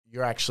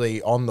you're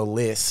actually on the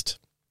list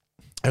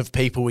of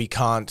people we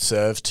can't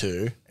serve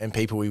to and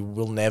people we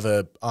will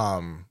never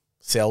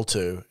sell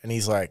to. And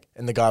he's like,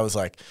 and the guy was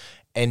like,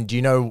 and do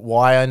you know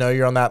why I know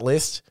you're on that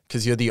list?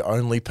 Because you're the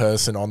only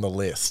person on the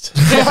list.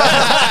 Trying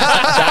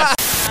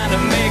to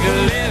make a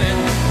living,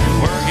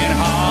 working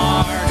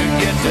hard to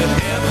get to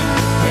heaven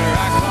where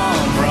I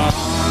come from.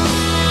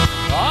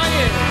 Oh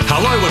yeah.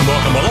 Hello and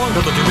welcome along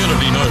to the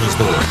Community Notice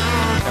Board.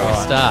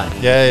 Start.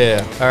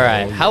 Yeah. All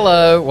right.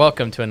 Hello.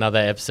 Welcome to another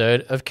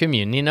episode of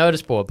Community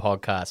Notice Board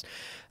Podcast,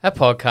 a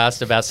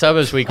podcast about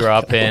suburbs we grew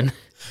up in,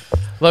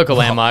 local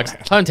landmarks,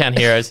 hometown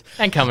heroes,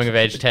 and coming of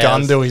age tales.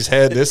 Gun to his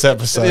head this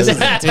episode.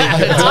 I'm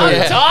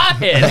tired.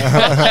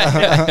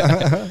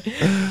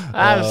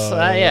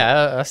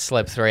 I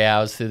slept 3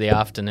 hours through the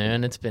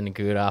afternoon. It's been a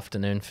good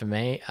afternoon for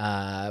me.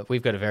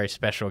 We've got a very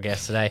special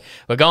guest today.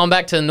 We're going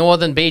back to the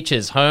Northern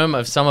Beaches, home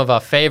of some of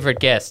our favorite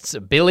guests,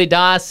 Billy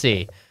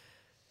Darcy.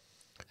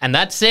 And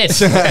that's it.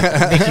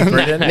 Nikki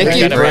Britton.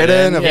 Nikki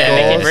Britton, of course.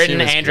 Nikki Britton,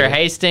 She was Andrew good.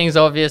 Hastings,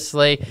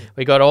 obviously.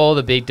 We got all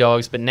the big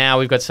dogs, but now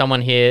we've got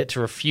someone here to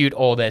refute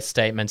all their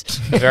statements.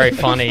 A very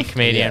funny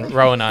comedian,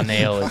 Rowan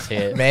O'Neill, is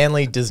here.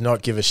 Manly does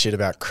not give a shit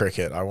about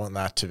cricket. I want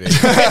that to be on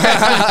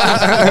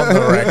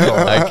the record.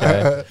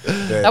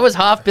 Okay. That was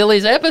half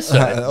Billy's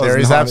episode. There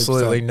is 90%.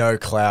 absolutely no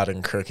clout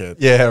in cricket.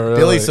 Yeah, really.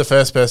 Billy's the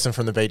first person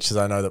from the beaches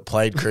I know that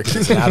played cricket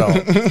as an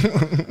adult.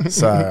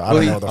 So I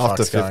don't know what the after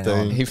fuck's going 15.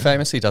 on. He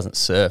famously doesn't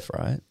surf,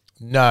 right?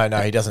 No,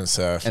 he doesn't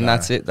surf. And no.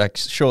 that's it. Like,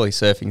 surely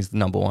surfing's the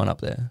number one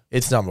up there.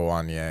 It's number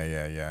one.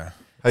 Yeah.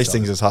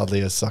 Hastings is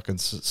hardly a sucking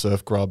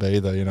surf grub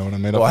either, you know what I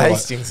mean? Well, I feel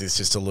Hastings is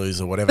just a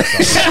loser, whatever.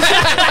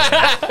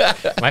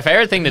 My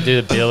favorite thing to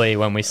do to Billy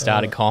when we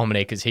started comedy,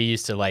 because he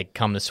used to like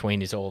come to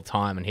Sweeney's all the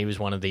time, and he was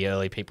one of the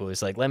early people who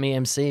was like, "Let me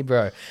MC,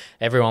 bro."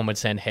 Everyone would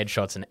send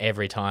headshots, and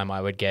every time I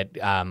would get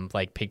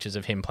like pictures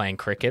of him playing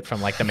cricket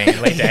from like the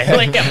Manly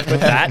Daily, and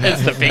put that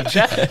as the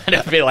picture, and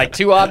it'd be like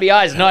 2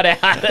 RBIs not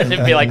out, and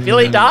it'd be like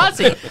Billy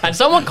Darcy, and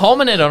someone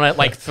commented on it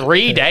like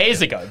 3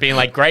 days ago, being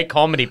like, "Great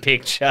comedy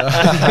picture," and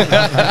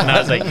I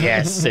was like,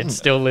 "Yes, it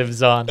still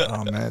lives on."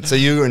 Oh man! So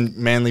you in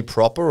Manly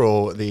proper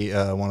or the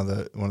one of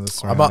the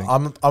surrounding?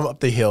 I'm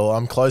up the hill.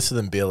 I'm closer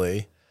than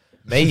Billy.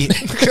 Me,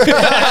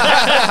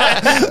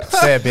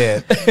 fair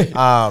bit.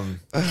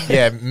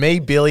 Me,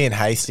 Billy, and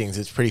Hastings.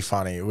 It's pretty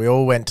funny. We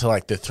all went to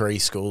like the 3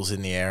 schools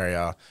in the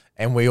area,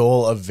 and we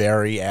all are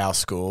very our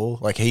school.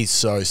 Like he's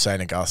so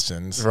St.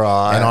 Augustine's,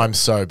 Right. and I'm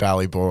so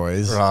Bally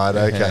Boys, Right.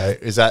 Okay.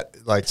 Is that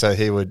like so?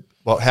 He would.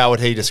 Well, how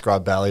would he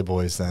describe Bally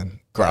Boys then?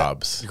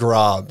 Grubs.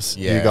 Grubs.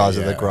 Yeah, you guys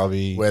are yeah. the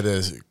grubby. Where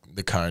there's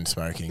the cone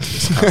smoking,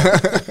 just kind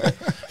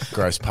of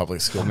gross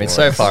public school. I mean, boys.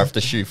 so far if the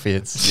shoe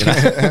fits, you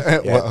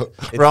know. Well,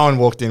 Rowan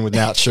walked in with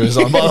Nout shoes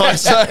on, by the way.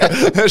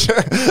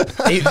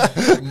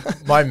 So.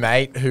 My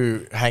mate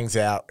who hangs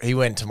out, he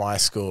went to my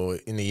school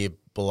in the year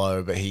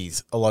below, but a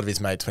lot of his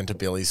mates went to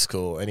Billy's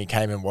school, and he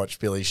came and watched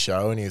Billy's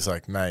show, and he was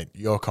like, "Mate,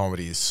 your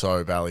comedy is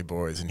so Bally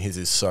Boys, and his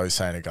is so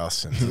St.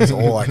 Augustine's." That's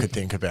all I could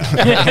think about.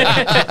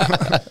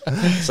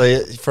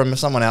 So from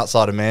someone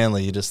outside of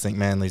Manly, you just think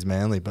Manly's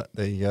Manly, but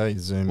there you go, you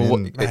zoom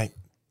in. Mate,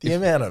 the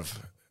amount of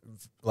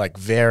like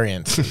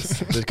variances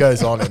that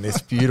goes on in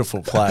this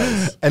beautiful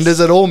place. And does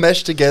it all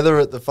mesh together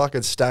at the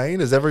fucking stain?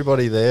 Is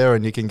everybody there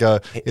and you can go,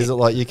 is it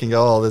like you can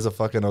go, oh, there's a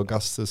fucking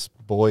Augustus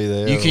boy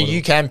there?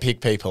 You can pick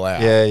people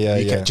out. Yeah, You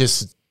yeah. can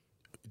just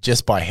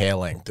by hair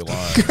length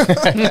alone.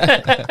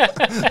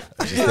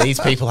 These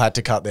people had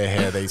to cut their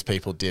hair, these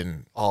people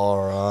didn't.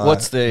 All right.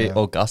 What's the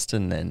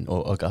Augustine then,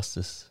 or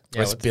Augustus?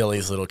 It's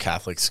Billy's little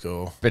Catholic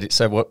school. But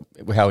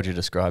how would you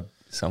describe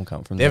some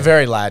come from They're there?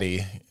 very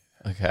laddie.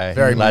 Okay.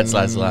 Very lads.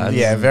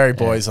 Yeah, very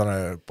boys on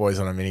a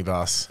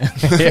minibus.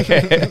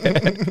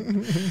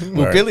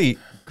 Well, Billy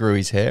grew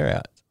his hair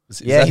out.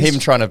 Is Yeah, that him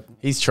trying to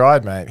He's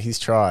tried, mate. He's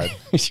tried.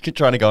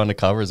 trying to go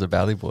undercover as a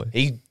Bally boy?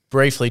 He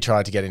briefly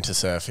tried to get into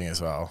surfing as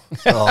well.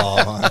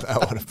 Oh, that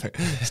would have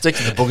been. Stick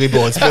to the boogie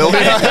boards, Bill.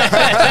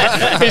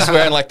 He's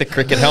wearing like the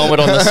cricket helmet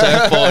on the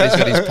surfboard. He's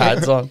got his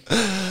pads on.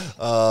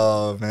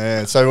 Oh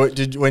man! So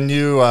when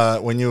you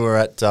were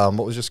at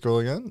what was your school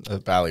again?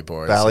 Bally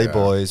Boys. Bally yeah.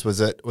 Boys. Was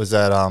that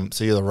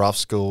so you're the rough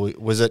school?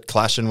 Was it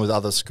clashing with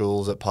other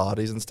schools at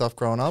parties and stuff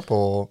growing up,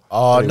 or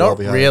Oh, pretty not well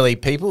behaved? really.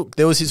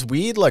 There was this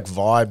weird like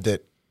vibe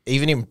that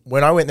even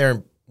when I went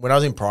there, when I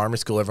was in primary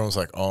school, everyone was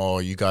like, "Oh,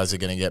 you guys are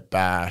going to get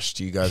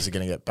bashed. You guys are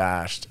going to get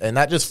bashed," and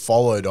that just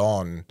followed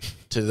on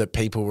to the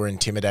people were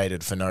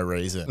intimidated for no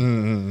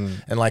reason.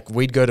 And like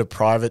we'd go to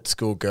private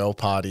school girl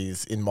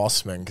parties in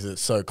Mossman because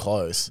it's so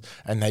close,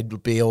 and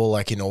they'd be all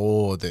like in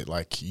awe that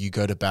like you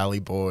go to Bally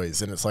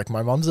Boys, and it's like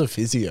my mum's a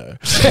physio.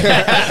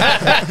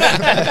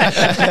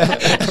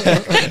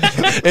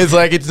 It's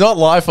like it's not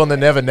life on the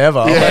Never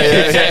Never.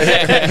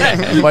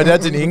 My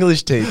dad's an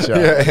English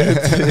teacher.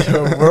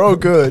 We're all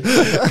good.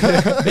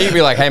 He'd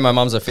be like, "Hey, my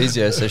mum's a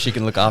physio, so she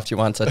can look after you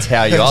once. That's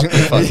how you up, you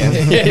fucking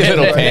you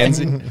little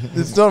pansy."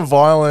 It's not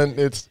violent.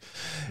 It's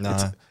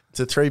No. it's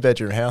a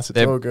 3-bedroom house. It's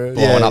They're all good.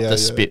 blowing Yeah, up yeah, the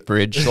yeah. Spit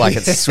Bridge like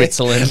it's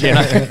Switzerland, you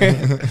know.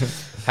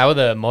 How are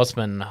the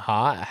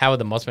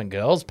Mossman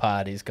girls'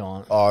 parties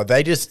going? Oh,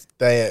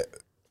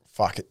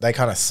 fuck it. They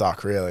kind of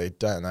suck, really,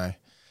 don't they?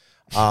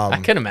 I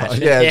can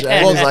imagine. Yeah,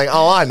 James was like,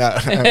 oh, I know.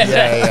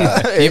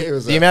 Yeah. It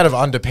was The amount of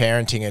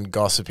underparenting and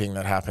gossiping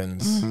that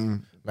happens,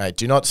 mate.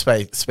 Do not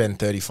spend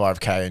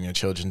 $35K on your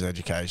children's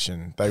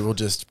education. They will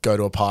just go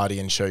to a party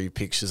and show you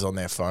pictures on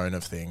their phone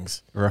of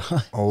things. Right.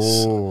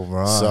 oh,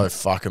 right. So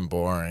fucking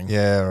boring.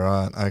 yeah,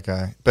 right.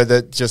 Okay.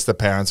 But just the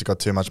parents have got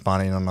too much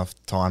money and not enough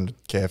time to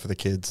care for the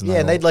kids.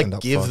 Yeah, and they'd end like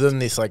up give fucked. them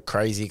this like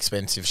crazy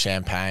expensive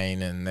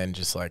champagne and then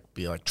just like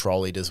be like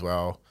trolleyed as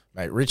well.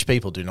 Mate, rich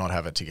people do not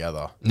have it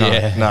together. No,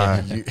 Yeah.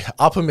 no. You,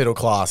 upper middle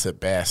class at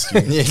best.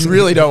 You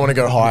really don't want to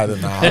go higher than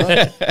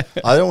that.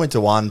 I went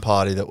to one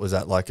party that was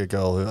at like a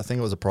girl who I think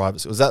it was a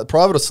private. It was at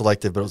private or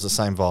selective, but it was the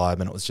same vibe,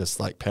 and it was just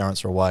like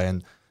parents are away,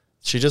 and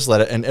she just let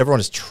it, and everyone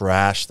just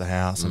trashed the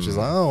house, and she's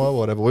like, oh well,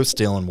 whatever. We were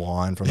stealing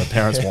wine from the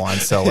parents' wine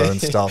cellar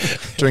and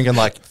stuff, drinking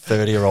like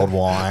 30-year-old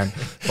wine,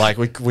 like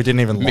we didn't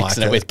even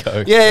Mixing like it with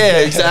Coke. Yeah,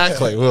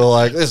 exactly. We were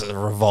like, this is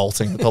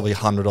revolting. Probably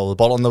 $100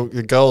 bottle, and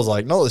the girl was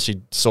like, not that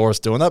she saw us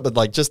doing that, but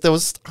like just there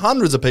was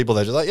hundreds of people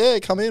there, just like, yeah,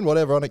 come in,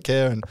 whatever, I don't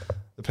care, and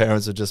the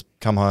parents would just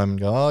come home and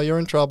go, oh, you're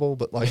in trouble.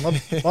 But like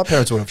my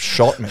parents would have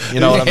shot me,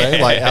 you know what I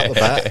mean? Like out the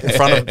back in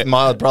front of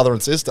my brother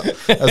and sister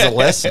as a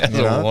lesson, That's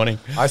you a know? warning.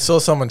 I saw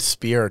someone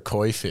spear a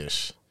koi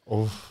fish.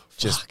 Oh,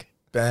 Just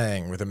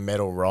bang with a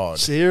metal rod.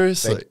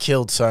 seriously? They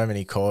killed so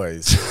many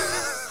kois.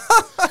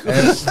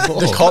 And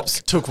the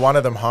cops took one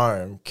of them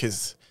home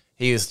because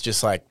he was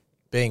just like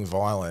being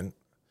violent,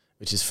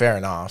 which is fair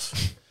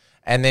enough.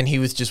 And then we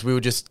were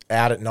just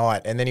out at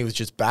night, and then he was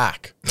just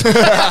back. We're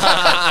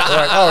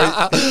like,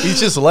 oh, he's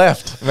just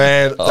left.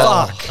 Man,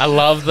 Fuck. I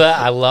love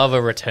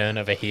a return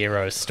of a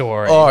hero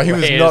story. Oh, he where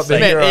was he not the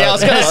like- hero. Yeah, I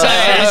was gonna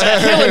say he's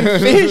killing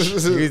fish.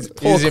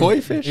 He was koi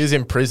in, fish. He was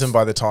in prison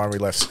by the time we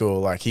left school.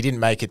 Like, he didn't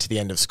make it to the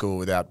end of school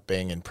without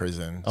being in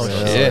prison. Oh,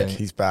 it's shit. like,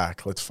 he's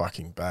back. Let's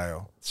fucking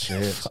bail.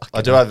 shit.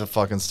 I do have a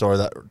fucking story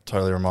that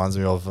totally reminds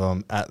me of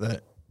at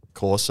the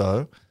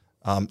Corso.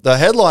 The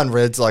headline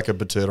reads like a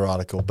Batuta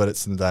article, but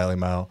it's in the Daily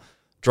Mail.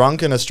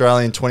 Drunken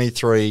Australian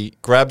 23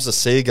 grabs a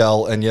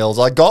seagull and yells,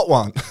 I got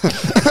one.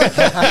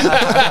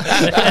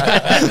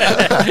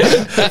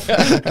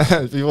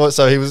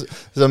 So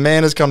a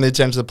man has come to the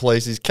attention of the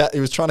police. He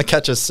was trying to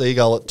catch a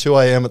seagull at 2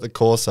 a.m. at the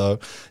Corso.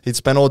 He'd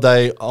spent all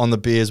day on the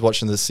beers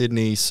watching the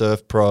Sydney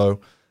Surf Pro.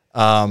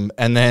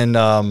 And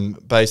then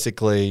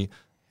basically...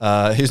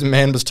 his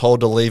man was told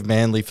to leave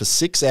Manly for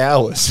 6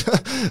 hours.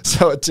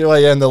 So at 2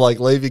 a.m. they're like,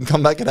 leave, you can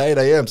come back at 8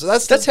 a.m. So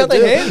that's how the they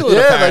deal. handle it,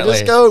 Yeah, apparently. they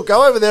just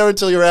go over there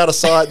until you're out of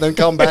sight and then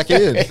come back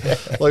in.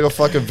 Like a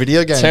fucking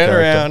video game Turn character.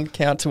 around,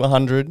 count to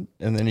 100,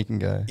 and then you can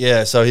go.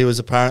 Yeah, so he was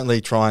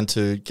apparently trying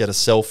to get a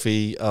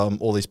selfie.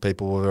 All these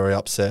people were very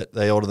upset.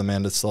 They ordered the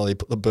man to slowly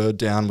put the bird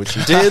down, which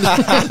he did.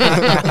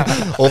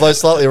 Although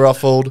slightly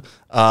ruffled.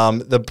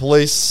 The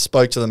police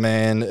spoke to the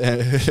man. And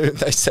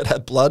they said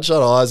had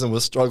bloodshot eyes and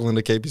was struggling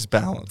to keep his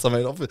balance. I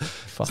mean,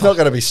 it's not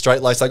going to be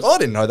straight laced. Like, I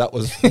didn't know that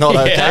was not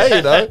okay,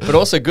 you know. But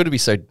also good to be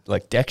so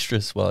like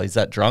dexterous while he's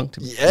that drunk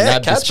to Yeah,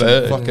 nab this catching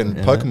bird. fucking you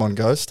know? Pokemon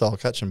Go style,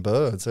 catching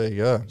birds. There you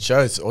go.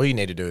 Shows all you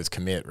need to do is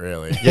commit,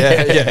 really.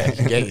 Yeah.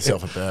 Get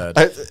yourself a bird.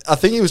 I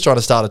think he was trying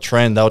to start a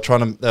trend. They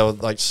were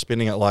like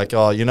spinning it like,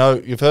 oh, you know,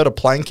 you've heard of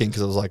planking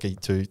because it was like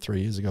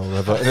 2-3 years ago or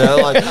whatever. And they're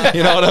like,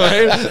 you know what I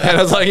mean?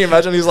 And it's like, you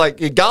imagine he's like,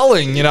 you're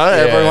gulling, you know,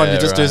 everyone, you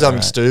just do right, something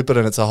right. stupid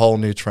and it's a whole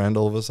new trend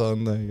all of a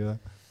sudden. There you go.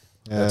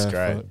 Yeah, That's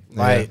great. fuck,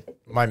 yeah.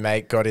 My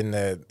mate got in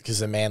because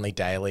the Manly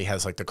Daily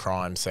has like the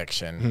crime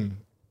section.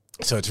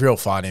 So it's real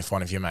fun if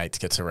one of your mates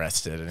gets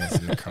arrested and it's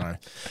in the crime.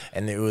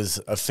 And it was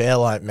a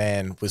Fairlight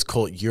man was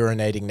caught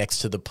urinating next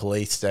to the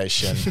police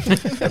station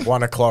at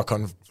 1 o'clock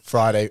on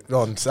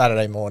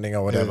Saturday morning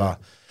or whatever.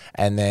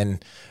 And then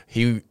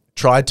he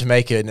tried to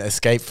make an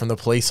escape from the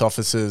police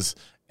officers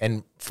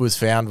and was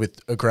found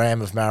with a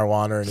gram of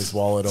marijuana in his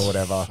wallet or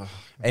whatever.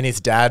 And his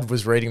dad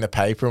was reading the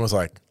paper and was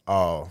like,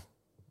 oh,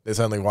 there's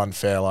only one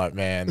Fairlight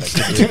man that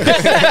can do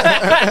this.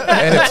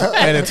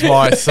 and it's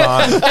my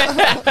son.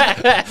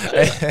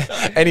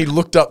 And he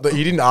looked up,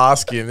 he didn't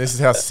ask him. This is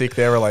how sick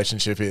their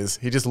relationship is.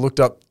 He just looked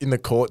up in the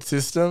court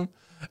system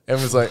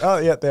and was like, oh,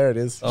 yeah, there it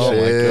is. Oh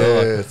Yeah. my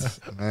god!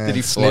 Man, Did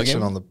he flog snitching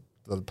him? on the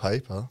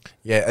paper?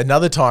 Yeah,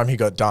 another time he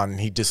got done,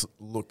 he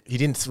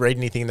didn't read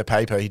anything in the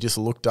paper. He just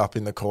looked up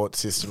in the court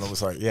system and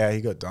was like, yeah, he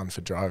got done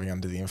for driving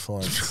under the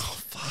influence.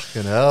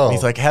 Fucking hell. And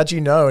he's like, how'd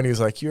you know? And he was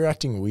like, you're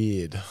acting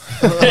weird. Dad's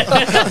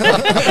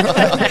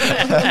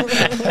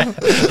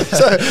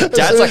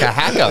like a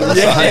hacker.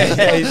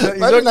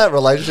 Imagine that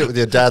relationship with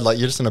your dad, like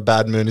you're just in a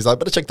bad mood. He's like,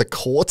 better check the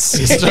court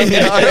system. You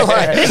know?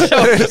 Like,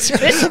 This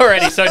is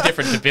already so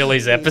different to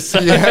Billy's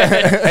episode.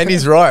 And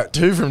he's right,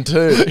 2 from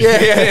 2.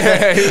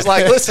 yeah. He's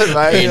like, listen,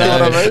 mate, you know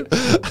what I mean?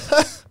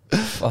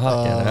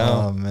 Fucking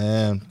hell. Oh,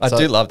 man. I So-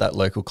 do love that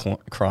local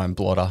crime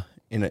blotter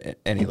in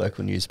any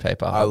local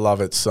newspaper. I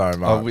love it so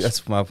much.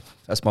 That's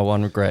my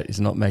one regret is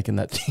not making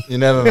that thing. You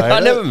never made it? I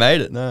never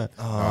made it. No.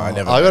 I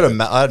never. I made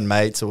it. I had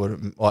mates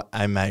who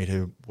a mate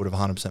who would have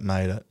 100%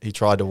 made it. He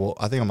tried to walk.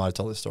 I think I might have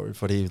told this story,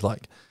 but he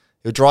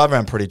he would drive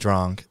around pretty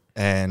drunk,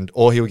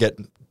 or he would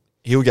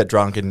get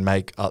drunk and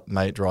make up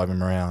mate drive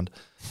him around.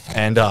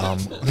 And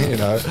That's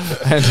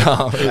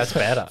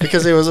better.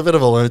 because he was a bit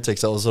of a lunatic,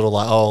 so it was sort of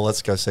like, oh,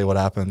 let's go see what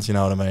happens, you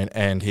know what I mean?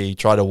 And he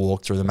tried to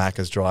walk through the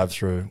Macca's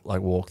drive-through, like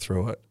walk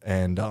through it,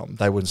 and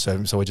they wouldn't serve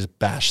him, so we just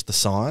bashed the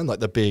sign, like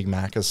the big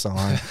Macca's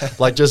sign,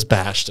 like just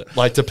bashed it,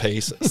 like to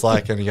pieces,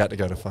 like, and he had to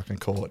go to fucking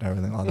court and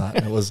everything like that.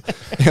 And it was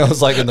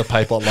like in the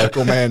paper,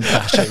 local man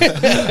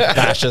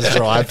bashes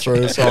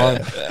drive-through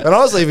sign. And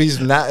honestly, if he's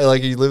he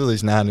lived with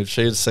his nan, if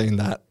she had seen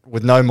that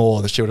with no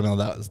more, she would have been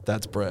like,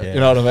 that's Brett. Yeah. You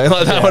know what I mean?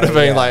 Like that would have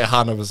been like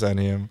 100%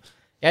 him.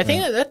 Yeah, I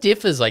think that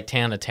differs like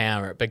town to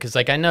town, right? Because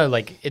like I know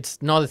like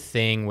it's not a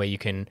thing where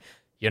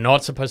you're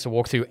not supposed to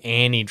walk through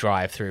any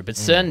drive-through, but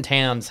certain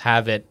towns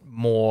have it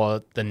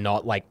more than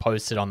not, like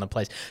posted on the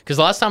place. Because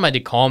last time I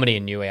did comedy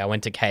in Newey, I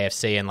went to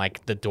KFC and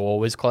like the door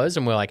was closed,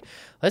 and we're like,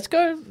 let's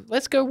go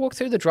walk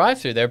through the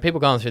drive-through. There were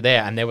people going through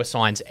there, and there were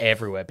signs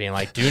everywhere being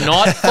like, do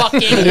not fucking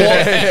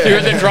walk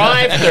through the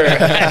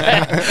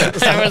drive-through.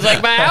 So I was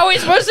like, man, how are we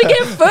supposed to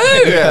get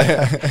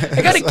food?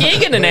 I got a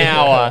gig in an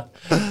hour.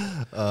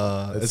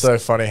 It's so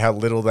funny how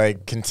little they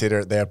consider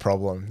it their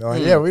problem. They're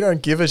like, yeah, we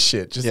don't give a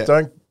shit.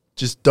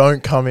 Just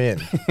don't come in.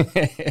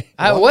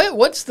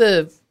 What's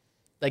the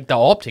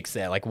optics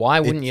there? Like, why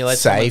wouldn't you let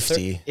someone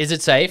safety? through? Is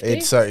it safety?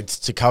 It's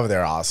to cover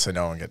their ass so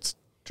no one gets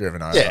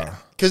driven over. Yeah,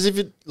 because if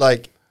it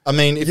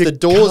if You the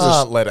doors can't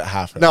are let it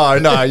happen.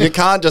 no, you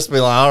can't just be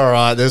like, all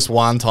right, this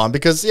one time,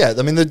 because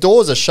the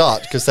doors are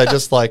shut because they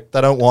just they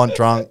don't want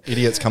drunk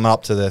idiots coming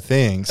up to their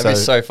thing. It'd be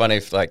so funny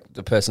if like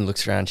the person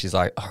looks around, she's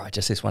like, all right,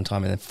 just this one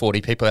time, and then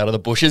 40 people out of the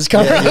bushes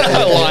come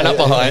line up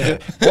behind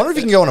it. I wonder if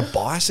you can go on a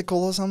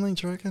bicycle or something.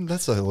 Do you reckon?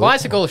 That's a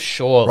Bicycle,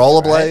 sure.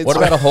 rollerblades. What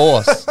about a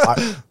horse?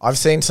 I've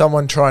seen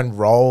someone try and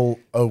roll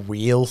a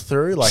wheel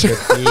through, like a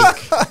big...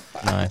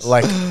 Nice.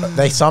 Like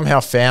they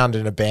somehow found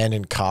an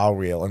abandoned car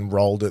wheel and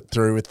rolled it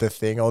through with the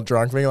thing all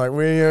drunk, being like,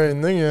 "We're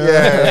in the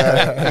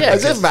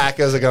As if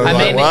Macca's are going I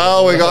mean,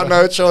 well, we got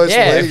no choice.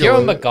 Yeah, if you're a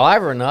legally.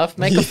 MacGyver enough,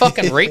 make a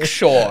fucking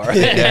rickshaw. And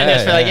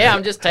just be like,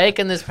 I'm just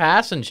taking this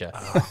passenger.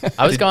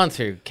 I was going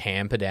through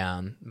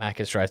Camperdown,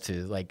 Macca's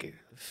drive-through, like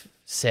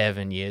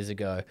 7 years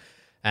ago.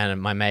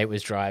 And my mate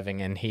was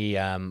driving, and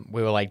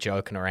we were like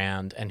joking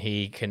around, and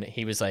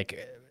he was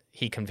like,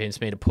 he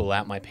convinced me to pull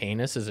out my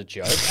penis as a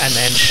joke, and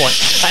then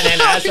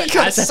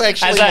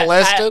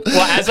molested.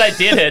 As I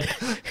did it,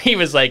 he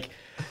was like,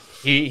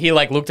 he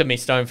like looked at me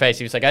stone faced.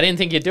 He was like, I didn't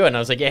think you'd do it. And I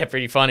was like, yeah,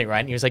 pretty funny, right?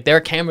 And he was like, there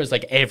are cameras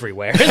like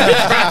everywhere.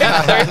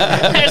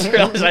 I just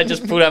realized I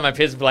just pulled out my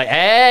penis and be like,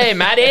 hey,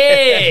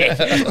 Matty.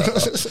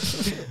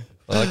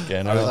 Okay,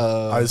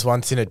 I was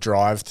once in a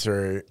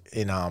drive-through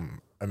in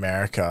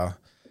America.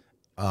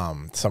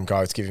 Some guy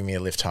was giving me a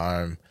lift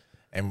home,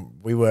 and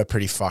we were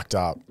pretty fucked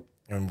up.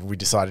 And we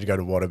decided to go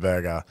to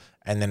Whataburger,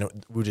 and then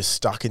we were just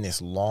stuck in this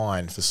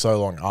line for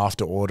so long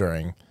after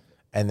ordering,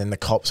 and then the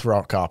cops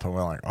rock up, and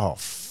we're like, "Oh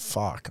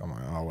fuck!" I'm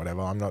like, "Oh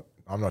whatever, I'm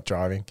not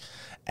driving."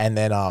 And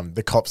then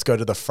the cops go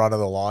to the front of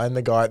the line.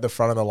 The guy at the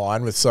front of the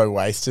line was so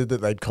wasted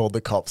that they'd called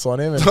the cops on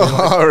him, and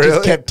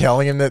just kept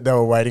telling him that they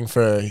were waiting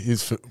for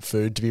his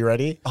food to be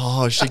ready.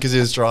 Oh shit, because he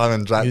was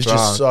driving that He was drunk.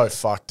 just so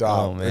fucked up.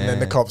 Oh, and then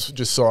the man. cops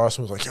just saw us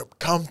and was like, "Yo,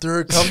 come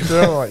through.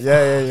 I'm like,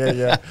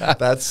 yeah.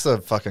 That's a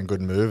fucking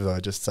good move though.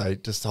 Just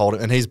hold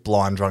it. And he's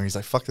blind drunk. He's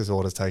like, fuck, this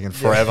order's taking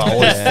forever. All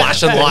these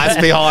flashing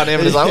lights behind him.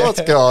 And he's like,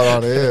 what's going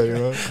on here? You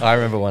know? I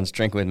remember once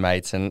drinking with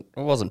mates, and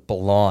I wasn't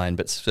blind,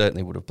 but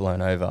certainly would have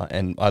blown over.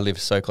 And I lived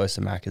so close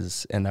to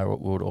Macca's, and they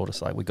would order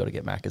like, we got to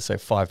get Macca's. So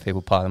 5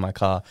 people piled in my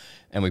car,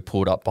 and we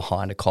pulled up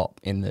behind a cop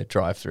in the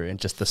drive-through, and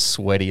just the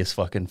sweatiest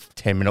fucking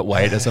 10-minute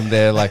wait as I'm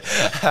there, like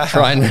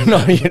trying to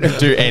not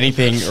do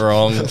anything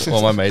wrong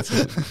while my mates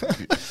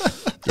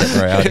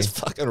getting around. It's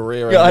fucking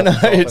rear. Yeah, I know.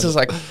 It's just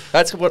like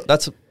that's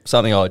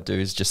something I would do,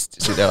 is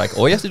just sit there like,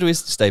 all you have to do is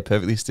stay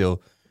perfectly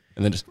still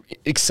and then just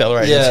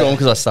accelerate into them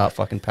because I start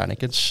fucking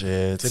panicking.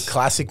 Shit. It's a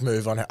classic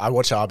move on. I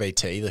watch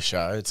RBT, the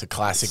show. It's a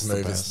classic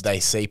move. Is they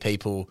see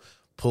people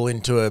pull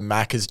into a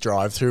Macca's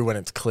drive-through when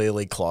it's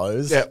clearly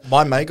closed. Yeah,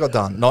 my mate got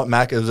done. Not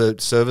Mac. It was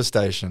a service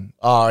station.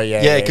 Oh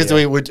yeah. Yeah, because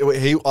I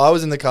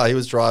was in the car. He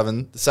was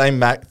driving. The same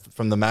Mac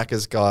from the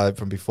Macca's guy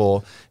from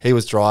before. He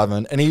was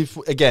driving, and he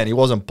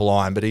wasn't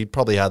blind, but he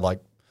probably had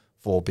like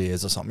 4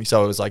 beers or something.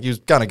 So it was like he was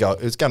gonna go.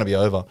 It was gonna be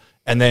over.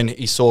 And then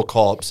he saw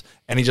cops,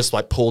 and he just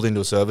like pulled into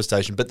a service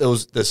station. But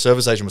the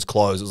service station was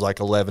closed. It was like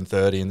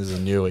 11:30, and this is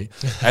a Newey.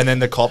 And then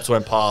the cops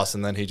went past,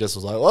 and then he just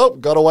was like, "Well,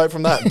 got away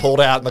from that," and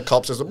pulled out. And the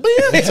cops just turned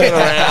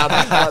around,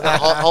 like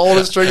the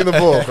oldest trick in the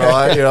book,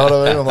 right? You know what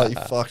I mean? I'm like,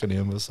 you fucking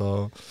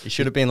imbecile. You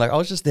should have been like, I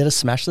was just there to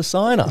smash the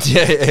sign up.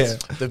 Yeah.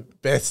 The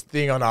best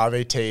thing on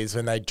RBT is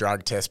when they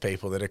drug test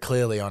people that are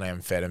clearly on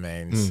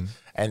amphetamines.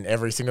 And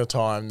every single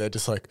time they're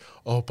just like,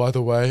 "Oh, by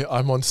the way,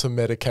 I'm on some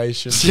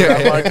medication." Yeah.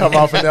 That might come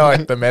up, and they're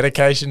like, "The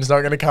medication's not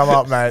going to come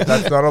up, mate.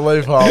 That's not a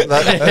loophole." It's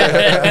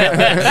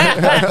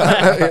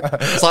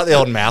like the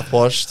old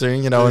mouthwash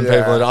thing, you know, when Yeah.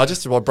 people are, I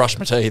just brush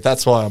my teeth.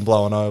 That's why I'm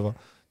blowing over.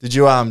 Did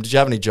you have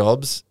any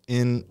jobs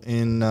in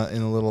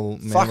a little?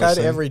 Fuck, I had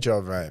scene? every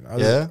job, mate.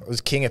 I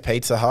was king of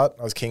Pizza Hut.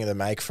 I was king of the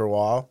make for a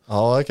while.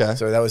 Oh, okay.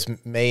 So that was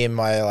me and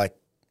my like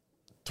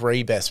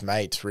 3 best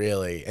mates,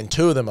 really, and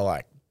 2 of them are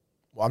like,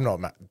 well, I'm not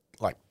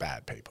like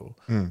bad people,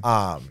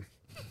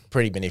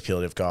 pretty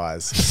manipulative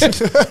guys,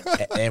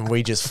 and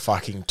we just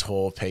fucking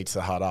tore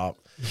Pizza Hut up.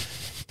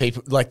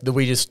 People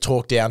we just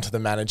talked down to the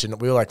manager, and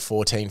we were like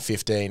 14,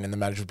 15, and the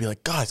manager would be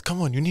like, guys,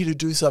 come on, you need to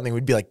do something.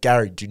 We'd be like,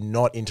 Gary, do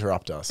not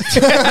interrupt us.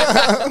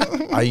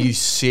 Are you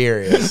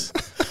serious?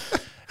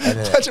 And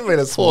then, Imagine being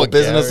a small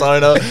business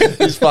owner,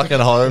 his fucking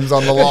home's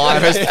on the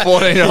line, his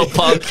 14-year-old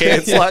punk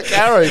kids like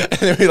Gary. and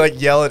then we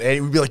like yell at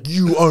Eddie. We'd be like,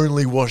 you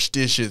only wash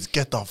dishes.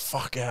 Get the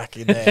fuck out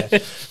in there.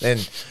 Then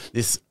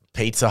this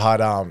Pizza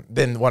Hut,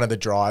 then one of the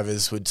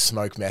drivers would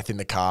smoke meth in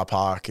the car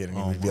park, and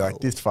we'd be like,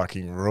 this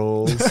fucking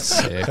rules.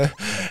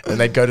 And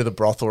they'd go to the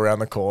brothel around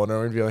the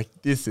corner and be like,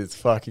 this is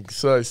fucking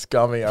so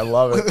scummy. I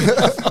love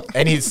it.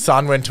 And his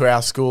son went to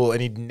our school,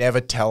 and he'd never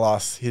tell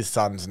us his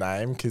son's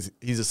name because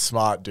he's a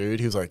smart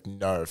dude. He was like,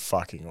 no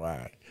fucking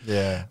way.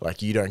 Yeah.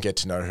 Like, you don't get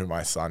to know who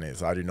my son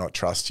is. I do not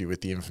trust you with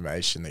the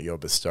information that you're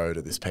bestowed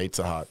at this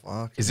Pizza Hut.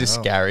 Is this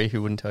Gary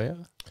who wouldn't tell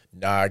you?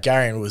 No,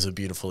 Gary was a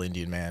beautiful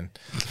Indian man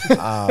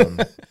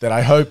that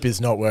I hope is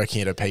not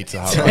working at a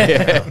Pizza Hut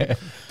right now.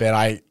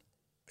 But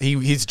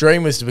his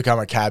dream was to become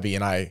a cabbie,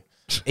 and I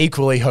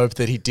equally hope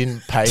that he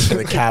didn't pay for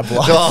the cab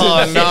license.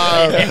 Oh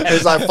no!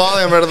 He's like,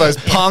 finally, I'm rid of those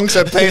punks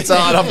at Pizza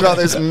Hut. I've got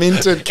this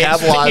minted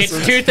cab license.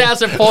 It's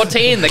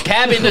 2014. The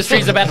cab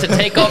industry's about to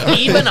take off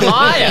even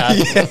higher.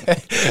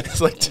 It's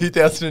like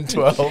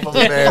 2012. I'm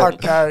like,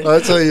 fuck, Gary.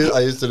 I tell you, I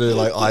used to do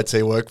like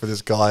IT work for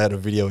this guy who had a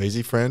Video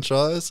Easy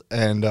franchise,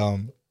 and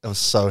it was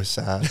so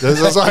sad.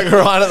 This was like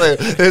right at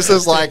the. This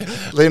is like,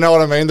 you know what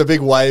I mean? The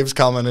big waves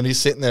coming, and he's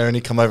sitting there, and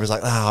he come over. He's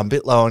like, I'm a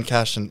bit low on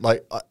cash, and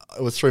like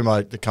it was through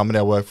the company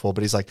I work for.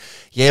 But he's like,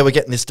 yeah, we're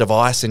getting this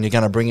device, and you're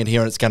going to bring it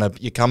here, and it's going to.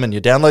 You come and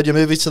you download your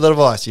movies to the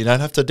device. You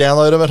don't have to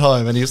download them at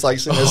home. And he's like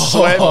sitting there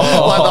sweating,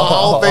 like the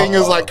whole thing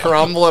is like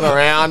crumbling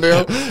around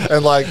him.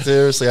 And like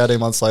seriously, 18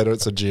 months later,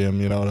 it's a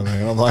gym. You know what I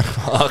mean? I'm like,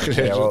 fuck.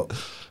 Yeah, well,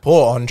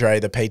 poor Andre,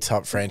 the Pizza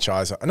Hut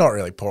franchise. Not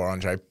really poor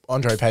Andre.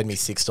 Andre paid me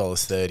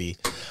 $6.30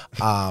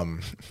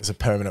 as a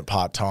permanent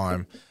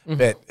part-time.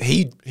 But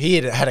he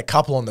had a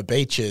couple on the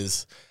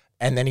beaches,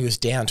 and then he was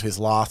down to his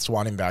last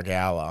one in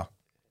Balgowlah.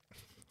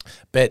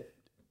 But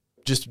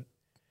just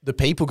the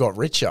people got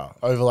richer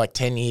over like a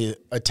 10-year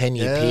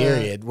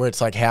period where it's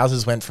like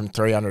houses went from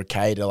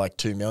 300K to like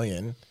 2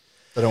 million.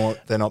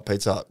 They're not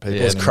Pizza Hut people.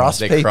 There's crust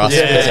they're people. crust.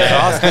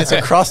 There's a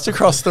crust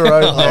across the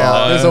road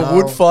now. There's a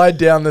wood fire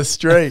down the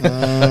street.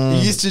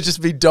 It used to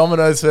just be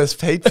Domino's versus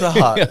Pizza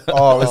Hut.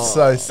 Oh, it was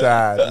so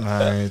sad.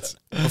 Mate.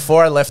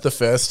 Before I left the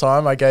first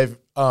time, I gave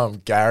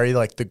Gary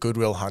like the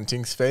Goodwill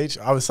Hunting speech.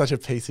 I was such a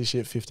piece of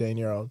shit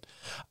 15-year-old.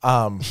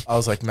 I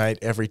was like, mate,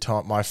 every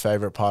time my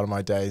favorite part of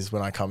my day is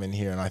when I come in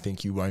here and I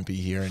think you won't be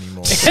here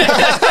anymore.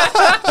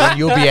 When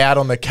you'll be out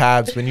on the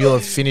cabs, when you'll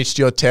have finished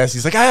your test.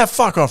 He's like,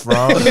 fuck off,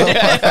 Ron.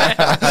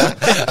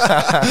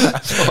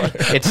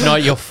 It's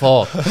not your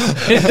fault.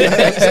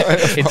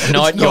 It's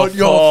not your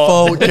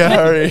fault,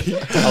 Gary.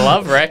 I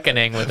love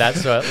reckoning with that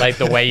sort, like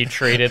the way you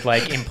treated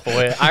like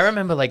employer. I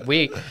remember like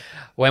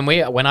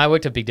when I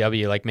worked at Big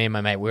W, like me and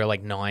my mate, we were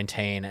like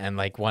 19, and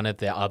like one of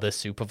the other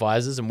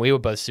supervisors, and we were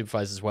both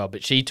supervisors as well,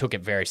 but she took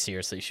it very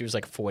seriously. She was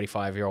like a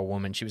 45-year-old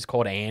woman. She was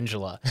called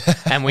Angela,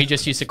 and we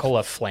just used to call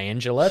her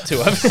Flangela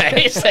to her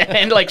face.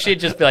 And like she'd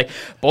just be like,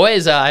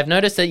 boys, I've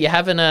noticed that you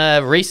haven't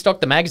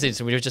restocked the magazines.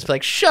 And we would just be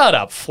like, shut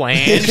up,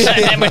 Flange.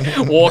 And then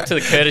we'd walk to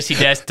the courtesy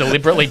desk,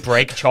 deliberately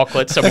break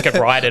chocolate so we could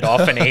write it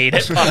off and eat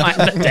it behind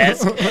the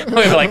desk. We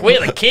were like,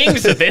 we're the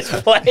kings of this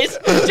place,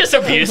 just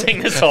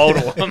abusing this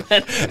old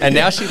woman. And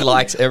now she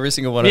likes every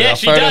single one of our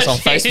she photos does. on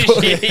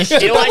Facebook.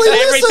 She likes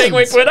everything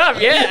we put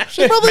up. Yeah,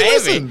 She probably maybe.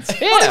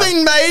 listens. Yeah. What do you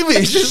mean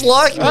maybe? She's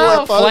liking Oh,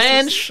 my posts.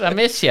 Flange, I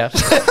miss you.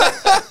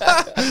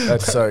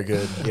 That's so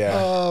good. Yeah.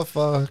 Oh,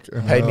 fuck.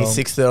 Paid me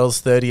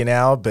 $6.30 an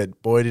hour,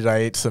 but boy, did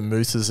I eat some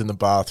mooses in the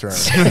bathroom.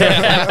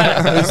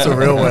 Who's the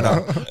real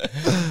winner?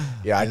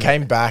 Yeah, I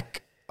came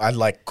back. I'd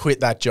like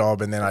quit that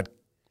job, and then I'd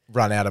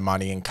run out of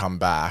money and come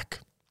back.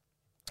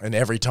 And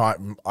every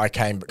time I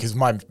came, because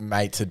my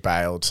mates had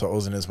bailed, so it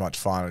wasn't as much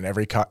fun. And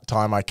every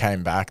time I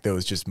came back, there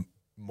was just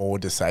more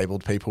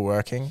disabled people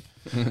working.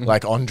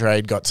 Like Andre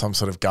had got some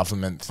sort of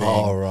government thing.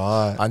 Oh,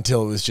 right.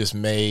 Until it was just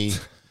me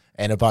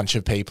and a bunch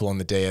of people on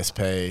the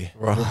DSP.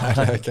 Right,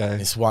 okay.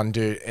 This one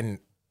dude, and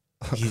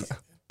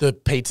the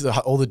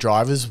pizza, all the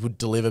drivers would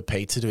deliver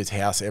pizza to his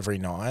house every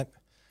night,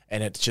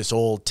 and it's just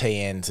all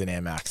TNs and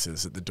Air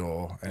Maxes at the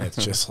door, and it's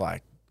just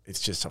like, it's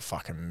just a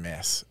fucking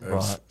mess of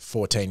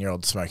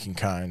 14-year-olds smoking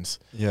cones.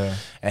 Yeah.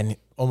 And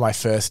on my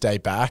first day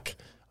back,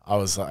 I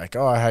was like,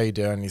 oh, how you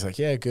doing? He's like,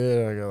 yeah,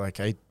 good. I got like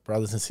 8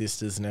 brothers and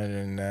sisters,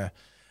 and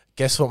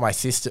guess what my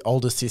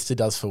older sister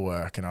does for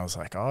work? And I was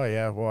like, oh,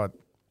 yeah, what?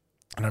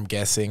 And I'm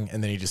guessing.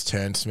 And then he just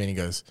turns to me and he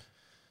goes,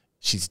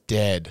 She's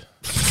dead.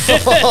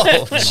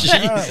 Oh, All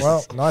right,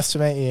 well, nice to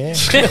meet you.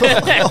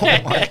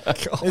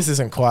 This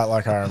isn't quite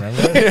like I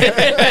remember it.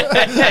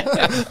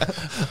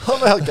 How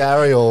about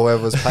Gary or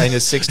whoever was paying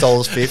us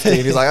 $6.50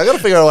 and he's like, I got to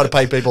figure out how to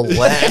pay people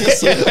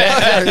less.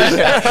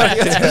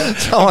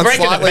 Someone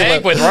Breaking the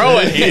bank with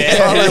Rowan here.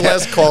 slightly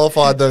less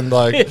qualified than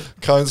like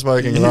cone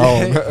smoking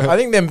Rowan. I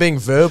think them being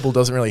verbal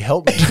doesn't really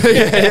help me. We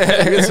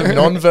get some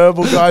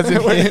non-verbal guys in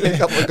A here.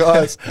 couple of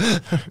guys.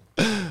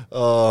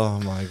 Oh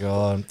my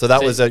god! So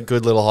that was a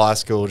good little high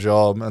school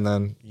job, and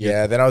then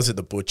Yeah, then I was at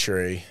the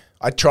butchery.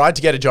 I tried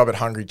to get a job at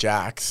Hungry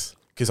Jack's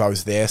because I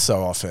was there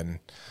so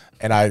often,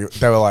 and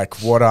they were like,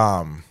 "What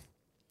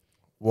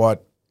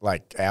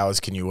like hours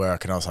can you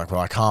work?" And I was like,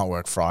 "Well, I can't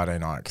work Friday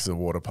night because of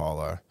water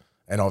polo,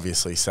 and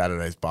obviously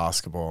Saturday's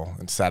basketball,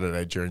 and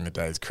Saturday during the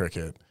day is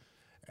cricket,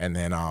 and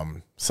then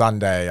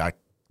Sunday I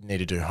need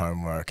to do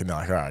homework." And they're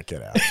like, "All right,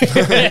 get out."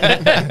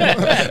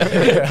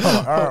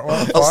 All right, well,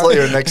 I'll fine. slot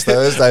you in next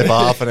Thursday for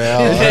half an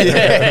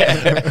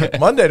hour.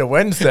 Monday to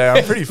Wednesday,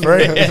 I'm pretty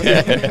free.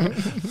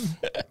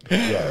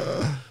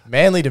 Yeah.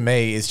 Manly to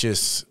me is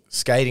just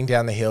skating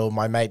down the hill.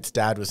 My mate's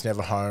dad was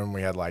never home.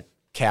 We had like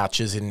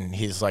couches in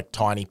his like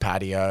tiny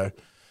patio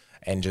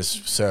and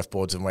just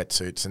surfboards and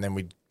wetsuits. And then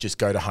we'd just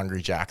go to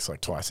Hungry Jack's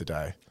like twice a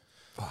day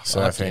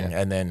surfing. yeah.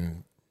 And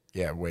then,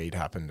 weed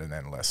happened and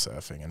then less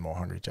surfing and more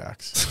Hungry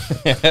Jack's.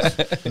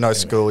 No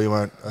school, you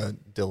weren't a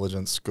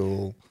diligent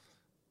school.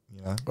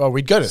 You know, Well,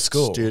 we'd go to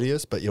school.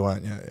 studious, but you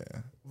weren't. Yeah.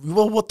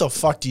 Well, what the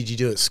fuck did you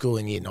do at school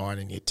in year 9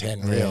 and year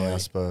 10, really? Yeah, I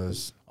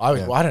suppose. I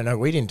don't know.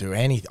 We didn't do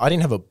anything. I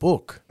didn't have a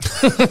book.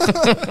 There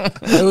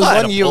was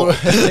one year.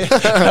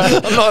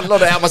 I'm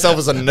not out myself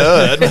as a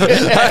nerd.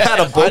 I had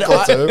a book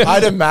or two. I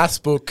had a maths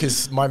book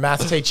because my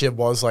maths teacher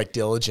was like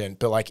diligent,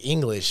 but like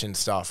English and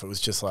stuff, it was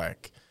just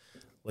like,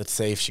 let's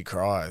see if she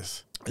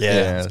cries.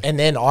 Yeah. And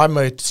then I'm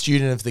a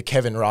student of the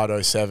Kevin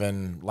Rado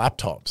 7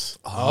 laptops.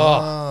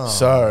 Oh,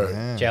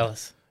 So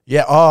jealous.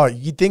 yeah, oh,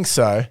 you'd think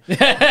so.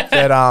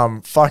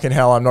 That fucking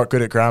hell, I'm not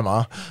good at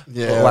grammar.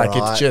 Yeah, Like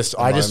right. it's just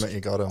The I just moment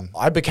you got 'em.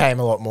 I became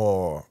a lot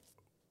more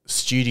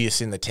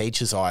studious in the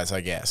teacher's eyes,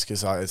 I guess,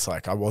 because it's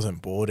like I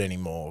wasn't bored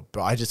anymore.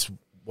 But I just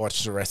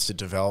watched Arrested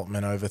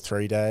Development over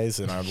 3 days,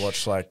 and I'd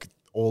watch like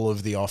all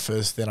of The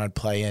Office. Then I'd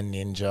play a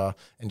Ninja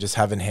and just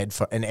having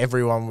headphones, and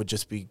everyone would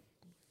just be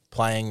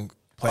playing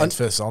Plants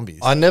vs Zombies.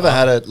 I never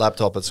had a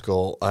laptop at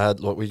school. I had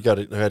we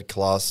had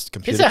class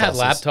computer Kids that had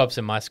classes. laptops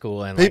in my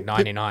school and Pe- like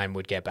pe- 99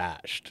 would get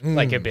bashed.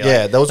 Like it'd be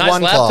Yeah, like, there was nice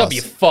one laptop, class.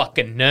 you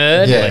fucking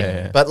nerd.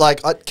 Yeah, Like, but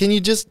like, could you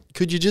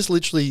just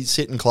literally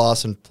sit in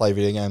class and play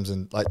video games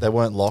and like they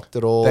weren't locked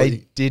at all?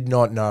 They did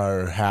not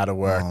know how to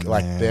work. Oh,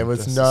 like man, there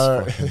was this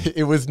no, is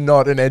it was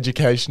not an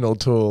educational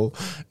tool.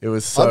 It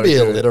was so I'd be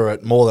good.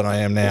 illiterate more than I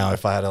am now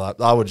if I had a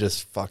laptop. I would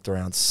just fucked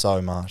around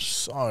so much.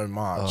 So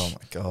much. Oh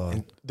my god.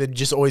 And there'd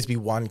just always be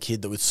one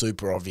kid that was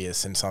super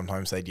obvious, and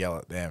sometimes they'd yell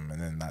at them,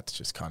 and then that's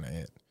just kind of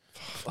it.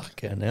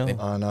 Fucking hell.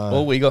 I know.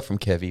 All we got from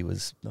Kevy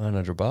was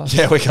 $900.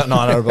 Yeah, we got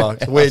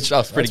 $900, which That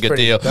was a pretty good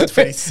deal. That's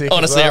pretty sick.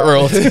 Honestly, as it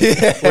well.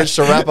 ruled. which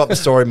to wrap up the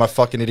story, my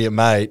fucking idiot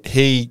mate,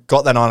 he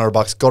got that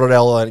 $900, got it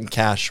all in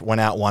cash, went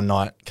out one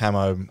night, came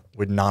home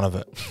with none of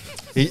it.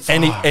 He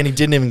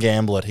didn't even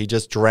gamble it. He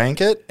just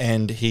drank it,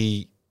 and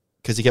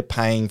because he kept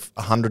paying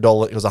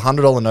 $100. It was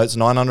 $100 notes,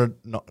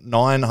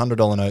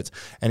 $900 notes,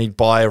 and he'd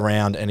buy a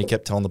round, and he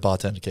kept telling the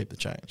bartender to keep the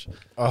change.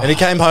 And he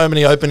came home and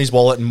he opened his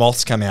wallet, and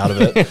moths come out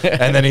of it,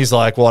 and then he's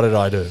like, "What did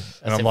I do?"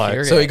 And I'm like,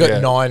 infuriating. So he got Yeah.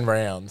 9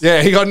 rounds.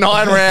 Yeah, he got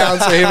 9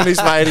 rounds. Him and his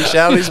mate. He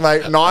shouted his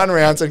mate 9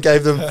 rounds and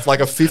gave them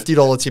like a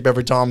 $50 tip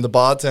every time. The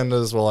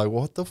bartenders were like,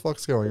 "What the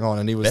fuck's going on?"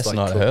 And he was Best like,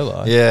 night of her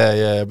life.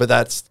 Yeah. But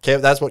that's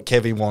what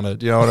Kevy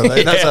wanted. You know what I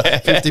mean? That's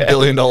a $50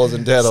 billion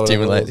in debt. or whatever it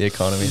Stimulate was. the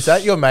economy. Is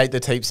that your mate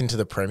that tapes into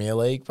the Premier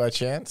League by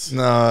chance?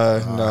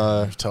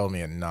 No. You've told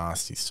me a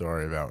nasty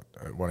story about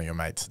one of your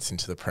mates that's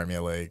into the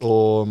Premier League.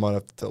 Or I might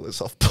have to tell this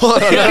off. I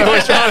don't know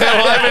which one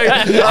it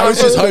might be. I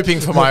was just hoping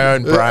for my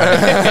own brain.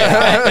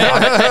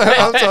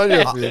 I'll tell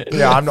you a few.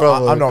 Yeah, I'm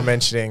Probably. not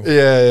mentioning.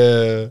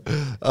 Yeah.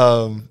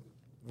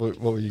 What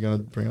were you going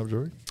to bring up,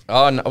 Jory?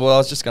 Oh, no, well, I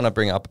was just going to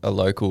bring up a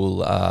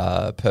local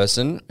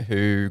person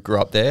who grew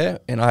up there,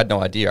 and I had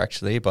no idea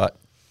actually, but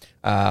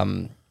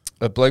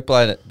a bloke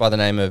by the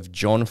name of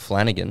John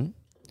Flanagan,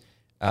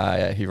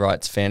 he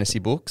writes fantasy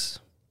books,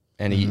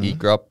 and he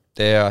grew up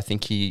there. I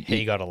think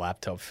he got a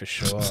laptop for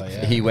sure.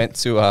 Yeah. he went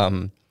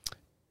to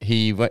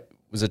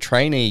was a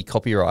trainee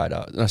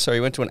copywriter. No, sorry,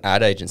 he went to an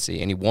ad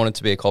agency and he wanted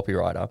to be a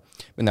copywriter.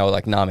 And they were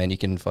like, "Nah, man, you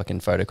can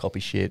fucking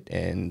photocopy shit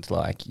and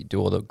like you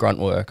do all the grunt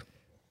work."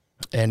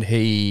 And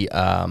he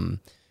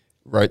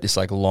wrote this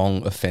like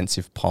long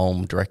offensive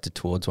poem directed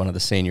towards one of the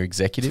senior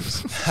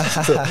executives.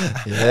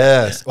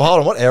 Yes. Well, hold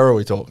on. What era are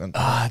we talking?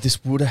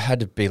 This would have had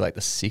to be like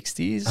the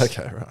 60s.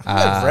 Okay, right.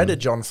 I've read a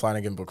John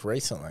Flanagan book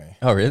recently.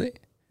 Oh, really?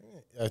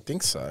 I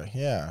think so.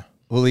 Yeah.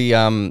 Well, he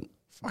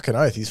Fucking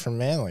oath. He's from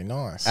Manly.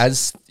 Nice.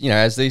 as you know,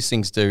 as these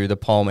things do, the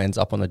poem ends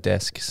up on the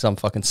desk. Some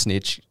fucking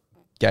snitch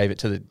gave it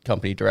to the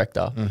company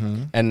director,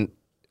 and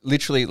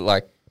literally,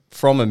 like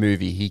from a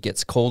movie, he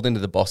gets called into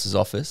the boss's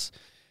office,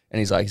 and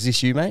he's like, "Is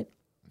this you, mate?"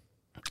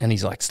 And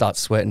he's like,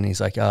 starts sweating.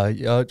 He's like,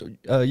 yeah,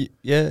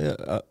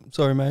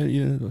 sorry, mate.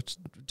 You know,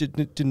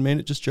 didn't mean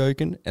it, just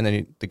joking. And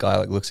then the guy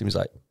like looks at him, he's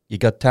like, you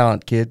got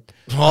talent, kid.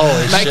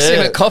 Holy Makes him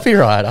a shit.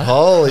 copywriter.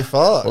 Holy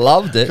fuck.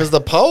 Loved it. Because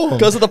the poem.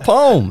 Because of the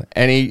poem.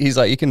 And he's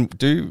like, you can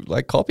do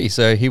like copy.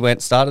 So he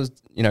started,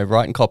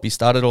 writing copy,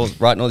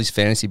 writing all these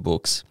fantasy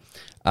books.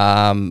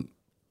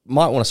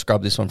 Might want to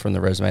scrub this one from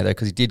the resume though,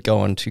 because he did go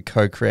on to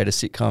co-create a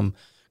sitcom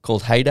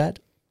called Hey Dad.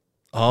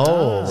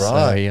 Oh, So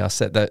right. yeah, I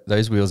set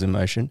those wheels in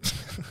motion.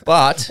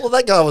 But Well,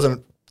 that guy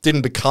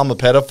didn't become a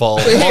pedophile.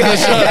 wait,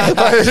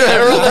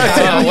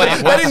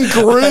 They didn't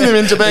groom him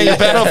into being a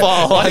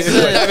pedophile.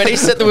 no, but he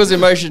set the wheels in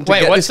motion to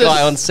Wait, get what's this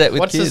guy on set with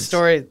what's kids. the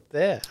story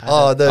there?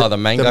 The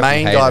main guy from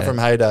Hey Dad. from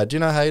Hey Dad. Do you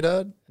know Hey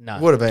Dad? No.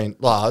 Would have been.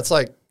 Well, it's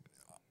like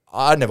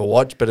I never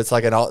watched, but it's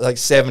like an old, like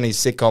 70s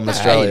sitcom in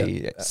Australia.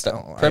 80,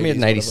 premiered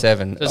in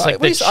 87. It's like I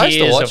the used to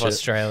Cheers watch of it.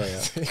 Australia.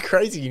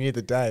 Crazy you knew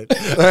the date.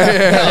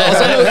 I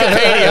was on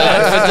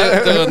Wikipedia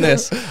for doing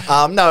this.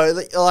 No,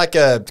 like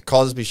a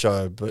Cosby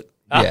Show, but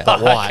Yeah.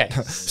 but white.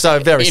 Okay. So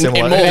very In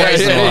similar. more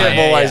ways than one. Yeah,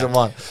 more Yeah, ways yeah. than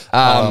one.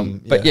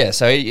 But yeah,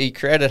 so he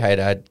created Hey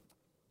Dad,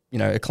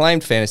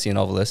 acclaimed fantasy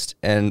novelist.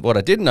 And what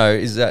I did know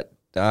is that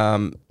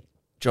John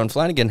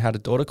Flanagan had a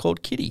daughter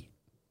called Kitty.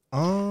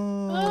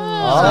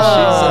 Wow,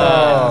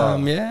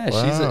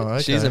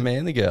 She's a okay.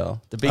 Manly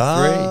girl. The big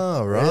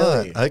Oh,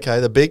 right. Really? Okay,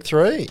 the big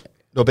three.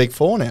 Or big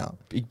four now.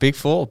 three. Big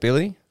four,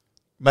 Billy.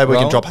 Maybe we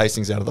Well- can drop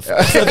Hastings out of the four.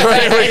 It's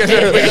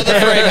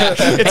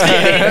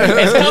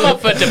come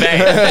up for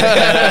debate.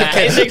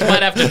 Hastings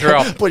might have to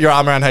drop. Put your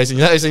arm around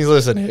Hastings. Hastings,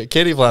 listen here.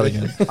 Kitty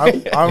Flanagan.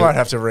 I might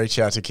have to reach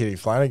out to Kitty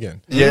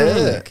Flanagan. Yeah.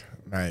 Look,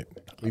 mate,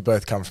 we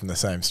both come from the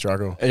same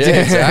struggle.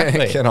 Yeah,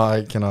 exactly. Can I?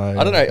 I don't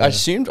know. I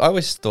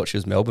always thought she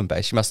was Melbourne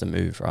based. She must have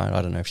moved, right?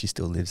 I don't know if she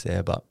still lives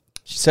there, but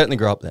she certainly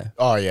grew up there.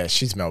 Oh yeah,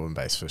 she's Melbourne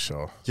based for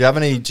sure. Do you have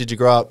any? Did you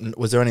grow up?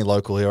 Was there any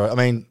local hero? I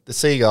mean, the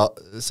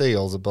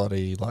Seagulls are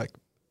bloody like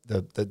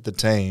the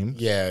team.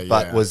 Yeah,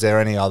 But yeah. was there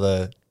any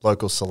other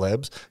local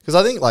celebs? Because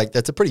I think like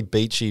that's a pretty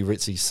beachy,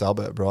 ritzy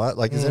suburb, right?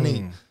 Like, is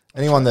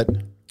anyone that?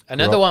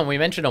 Another one we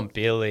mentioned on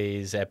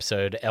Billy's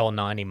episode,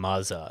 L90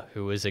 Muzza,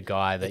 who was a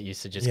guy that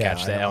used to just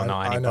catch the L90.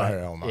 I know but- her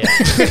L90.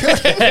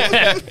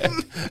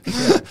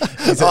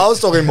 Yeah. I was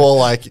talking more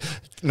like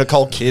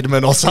Nicole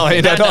Kidman or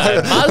something. No,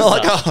 Muzza.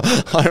 Like a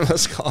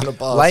homeless kind of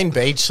bus. Lane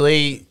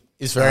Beachley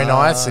is very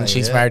nice, and Ah,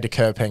 she's yeah. married to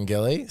Kerr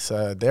Pengilly,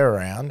 so they're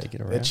around. get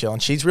They're around. chilling.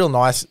 She's real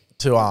nice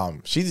to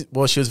she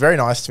was very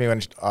nice to me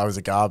when I was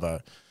a Garbo.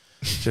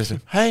 She was like,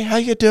 hey, how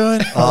you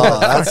doing? Oh,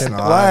 that's Fucking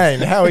nice.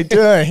 Lane, how we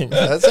doing?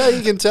 That's how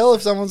you can tell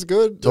if someone's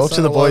good. Talk Just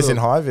to the say boys hello in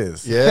to high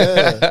vis.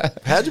 them. Yeah.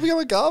 How'd you become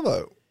a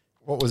Garbo?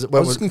 What was it? I When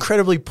was was,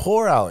 incredibly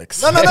poor,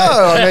 Alex. no.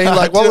 I mean,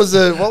 like, what was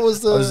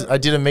the? I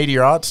did a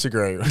media arts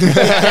degree. What do you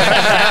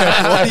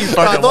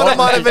I thought it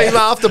might have been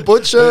after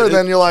Butcher, and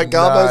then you're like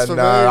Garbo's for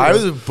me. I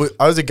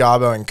was a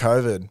Garbo in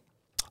COVID.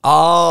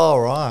 Oh,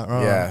 right.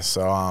 Yeah,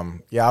 so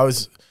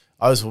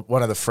I was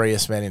one of the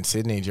freest men in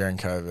Sydney during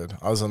COVID.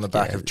 I was on the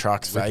back of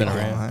trucks whipping vaping,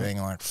 around. being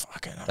like,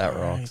 "Fucking That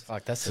alright." rocks.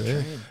 Fuck, that's the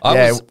dream.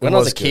 Yeah, When it I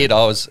was was a kid, good.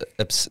 I was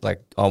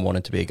I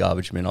wanted to be a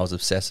garbage man. I was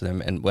obsessed with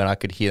them, and when I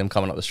could hear them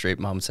coming up the street,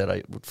 Mum said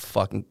I would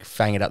fucking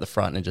fang it out the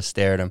front and just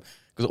stare at them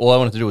because all I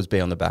wanted to do was be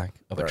on the back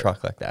of a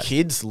truck like that.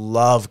 Kids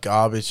love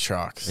garbage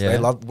trucks. Yeah. They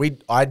love.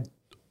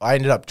 I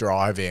ended up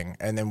driving,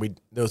 and then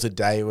there was a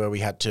day where we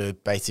had to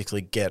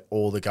basically get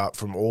all the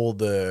from all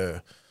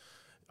the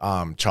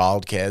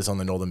childcares on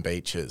the northern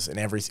beaches,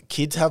 and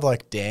kids have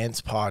like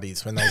dance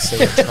parties when they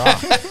see a truck.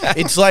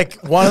 It's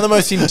like one of the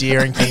most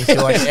endearing things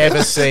you'll like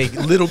ever see.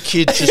 Little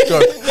kids just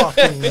go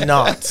fucking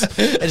nuts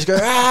and just go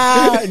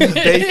and beep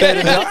it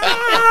and go,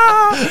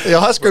 The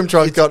ice cream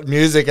truck got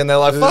music, and they're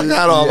like, "Fuck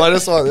that off! I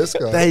just like this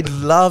guy." They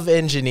love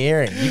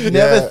engineering. You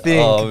never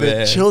think Oh, that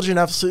man. children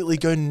absolutely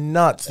go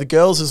nuts. The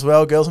girls as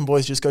well, girls and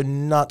boys just go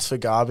nuts for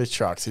garbage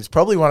trucks. It's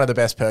probably one of the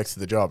best perks of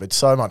the job. It's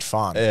so much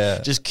fun. Yeah.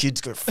 Just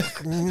kids go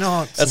fucking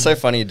nuts. That's so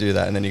funny you do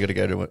that, and then you got to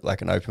go to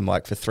like an open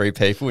mic for 3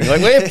 people, and you're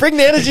like, "Well, bring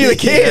the energy to the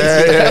kids.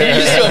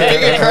 You just got a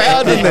bigger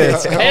crowd in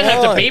this." They didn't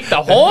have to beep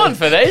the horn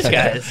for these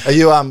guys. Are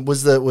you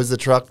was the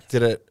truck?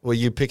 Were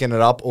you picking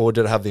it up, or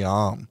did it have the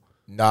arm?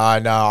 No.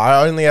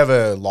 I only have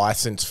a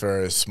license for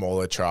a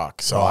smaller truck.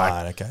 So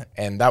Right, okay.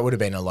 And that would have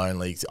been a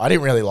lonely. I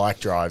didn't really like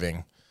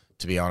driving,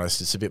 to be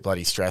honest. It's a bit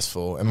bloody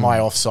stressful. And my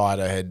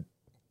offsider had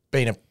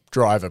been a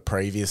driver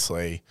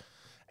previously,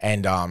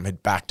 and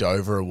had backed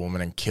over a woman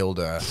and killed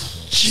her.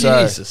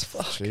 Jesus, So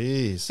fuck.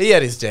 Jeez. he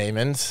had his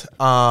demons.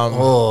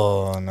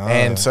 Oh no.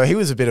 And so he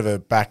was a bit of a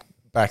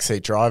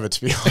backseat driver, to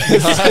be honest.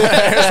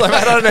 it's like,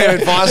 I don't need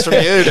advice from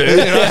you,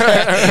 dude.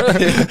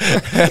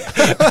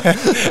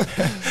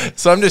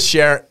 So I'm just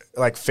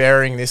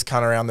ferrying this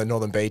cunt around the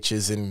northern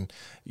beaches, and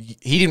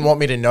he didn't want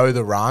me to know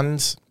the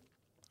runs,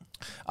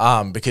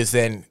 because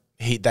then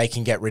they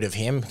can get rid of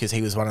him because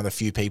he was one of the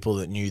few people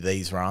that knew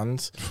these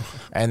runs,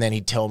 and then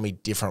he'd tell me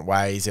different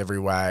ways every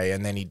way,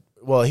 and then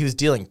well, he was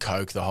dealing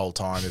coke the whole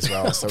time as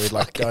well. So we'd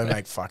like go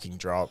make fucking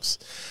drops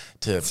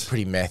to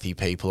pretty methy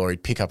people, or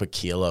he'd pick up a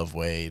kilo of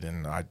weed,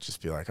 and I'd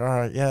just be like, all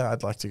right, yeah,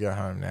 I'd like to go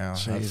home now.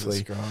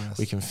 Hopefully Christ.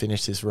 we can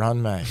finish this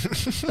run, mate.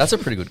 That's a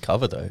pretty good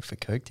cover though for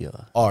coke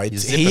dealer. Oh,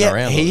 He's he zipping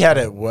around all he the had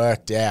time. it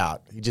worked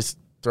out. He just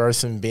throw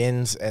some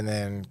bins and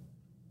then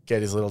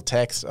get his little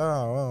text.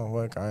 Oh, well,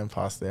 we're going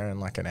past there in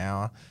like an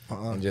hour.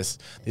 And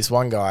just this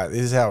one guy, this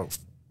is how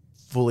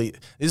this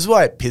is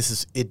why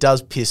it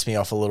does piss me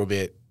off a little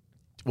bit.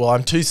 Well,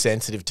 I'm too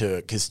sensitive to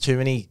it because too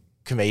many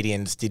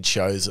comedians did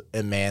shows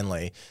at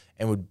Manly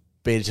and would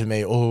beat it to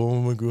me, oh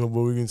my God,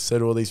 what are we going to say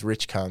to all these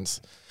rich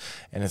cunts?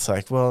 And it's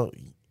like, well,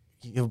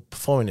 you're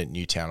performing at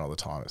Newtown all the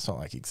time. It's not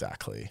like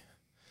exactly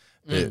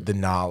the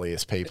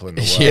gnarliest people in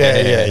the world.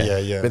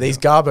 Yeah. But these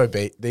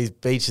these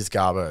Beaches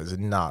Garbos are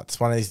nuts.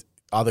 One of these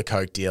other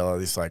coke dealer,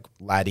 this like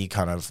laddie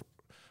kind of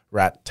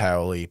rat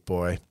taily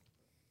boy.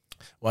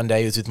 One day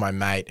he was with my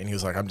mate and he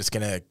was like, I'm just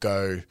going to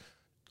go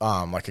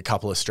like a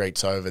couple of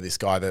streets over, this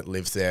guy that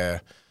lives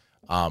there,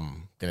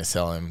 going to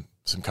sell him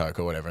some coke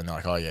or whatever. And they're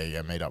like, oh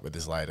yeah, meet up with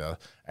this later.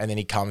 And then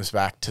he comes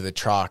back to the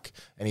truck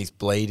and he's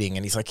bleeding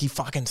and he's like, he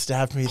fucking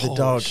stabbed me, the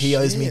dog. He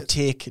owes me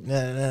tick.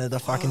 No, the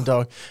fucking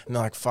dog. And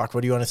they're like, fuck,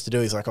 what do you want us to do?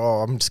 He's like,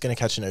 oh, I'm just going to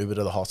catch an Uber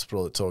to the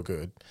hospital. It's all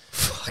good.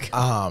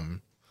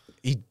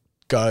 He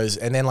goes,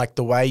 and then like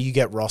the way you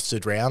get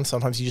rostered round,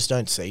 sometimes you just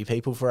don't see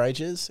people for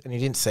ages. And he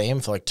didn't see him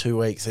for like 2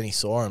 weeks. And he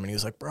saw him and he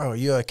was like, bro, are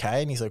you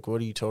okay? And he's like,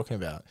 what are you talking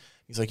about?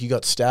 He's like, you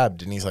got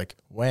stabbed. And he's like,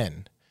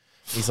 when?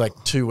 He's like,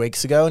 2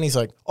 weeks ago. And he's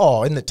like,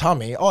 oh, in the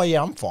tummy. Oh,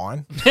 yeah, I'm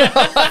fine.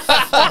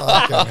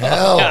 Fucking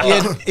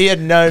hell. He had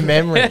no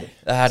memory.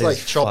 That It's like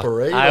is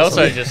chopper. I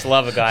also just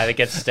love a guy that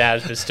gets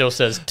stabbed but still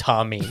says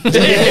tummy.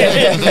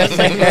 Yeah,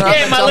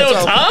 my little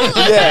tum.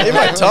 Yeah, in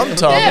my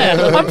tum-tum.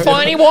 Yeah, I'm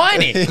finey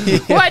whiny.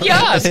 Why'd you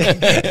ask?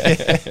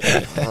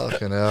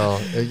 Fucking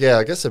hell. Yeah,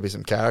 I guess there'd be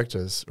some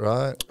characters,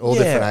 right? All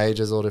Yeah. different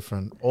ages, all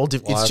different.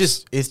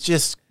 It's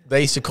just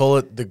they used to call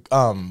it the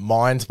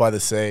mines by the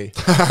sea.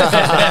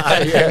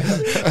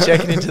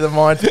 Checking into the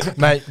mines,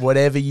 mate.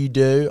 Whatever you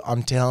do,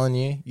 I'm telling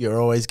you, you're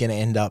always going to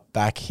end up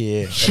back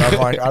here. And I'm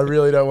like, I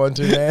really don't want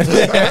to, man.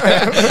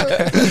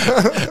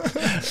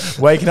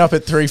 Waking up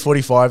at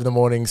 3:45 in the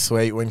morning,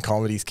 sweet when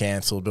comedy's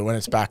cancelled, but when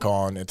it's back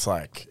on, it's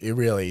like it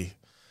really.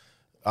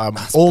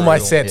 All my brutal,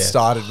 sets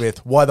started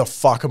with, why the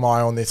fuck am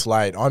I on this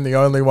late? I'm the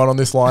only one on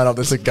this lineup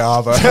that's a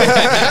Garbo.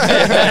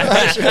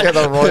 I should get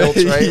a royal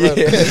treatment.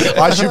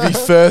 Yeah. I should be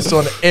first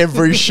on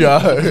every show.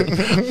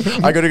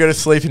 I got to go to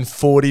sleep in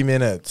 40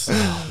 minutes.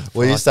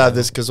 We used to have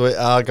this because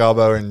our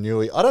Garbo in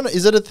Newey. I don't know.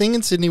 Is it a thing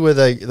in Sydney where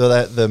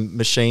the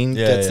machine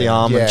gets the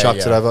arm and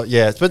chucks it over?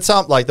 Yeah, but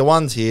some like the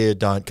ones here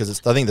don't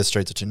because I think the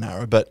streets are too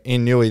narrow. But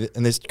in Newey,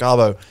 and this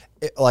Garbo,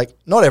 like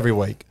not every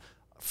week.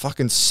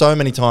 Fucking so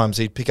many times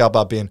he'd pick up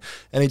our bin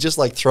and he'd just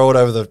like throw it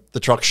over the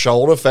truck's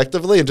shoulder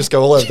effectively and just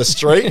go all over the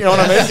street. You know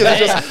what I mean?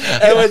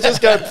 And we'd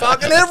just go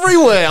fucking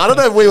everywhere. I don't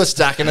know if we were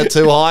stacking it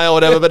too high or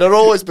whatever, but it'd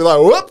always be like,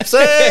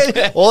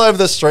 whoopsie, all over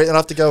the street. And I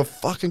have to go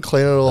fucking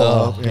clean it all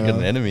up. We got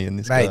an enemy in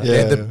this Mate, guy.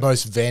 they're the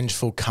most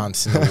vengeful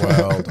cunts in the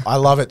world. I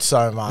love it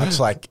so much.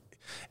 Like,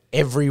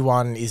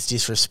 everyone is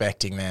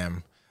disrespecting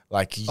them.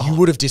 Like, you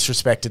would have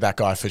disrespected that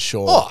guy for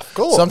sure. Oh, of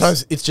course.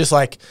 Sometimes it's just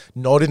like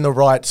not in the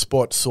right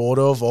spot, sort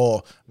of.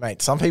 Or,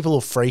 mate, some people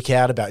will freak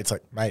out about it's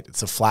like, mate,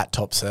 it's a flat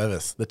top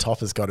service. The top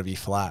has got to be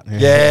flat.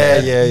 Yeah.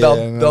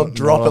 They'll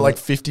drop it like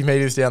 50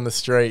 meters down the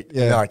street.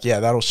 Yeah. And they're like,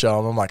 yeah, that'll show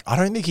him. I'm like, I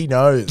don't think he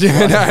knows. No,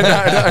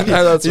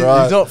 that's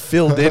right. He's not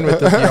filled in with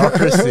the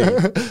bureaucracy.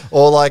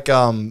 Or like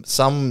the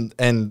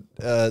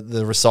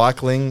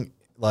recycling.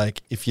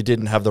 Like if you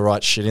didn't have the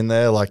right shit in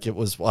there, like it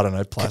was, I don't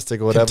know, plastic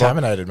or whatever.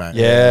 Contaminated, mate.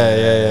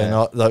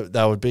 Yeah.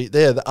 That would be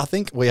there. I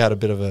think we had a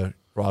bit of a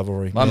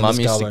rivalry. My Me and mum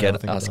used to Scarlett, I get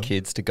think us about it.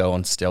 kids to go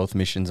on stealth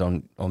missions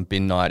on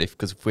bin night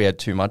because if we had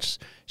too much,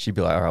 she'd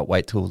be like, all right,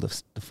 wait till the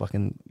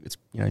fucking, it's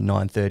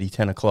 9:30,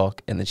 10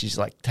 o'clock. And then she's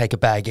like, take a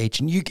bag each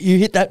and you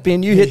hit that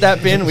bin, you hit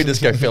that bin. We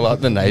just go fill up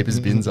the neighbours'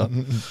 bins up.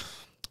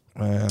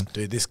 Man.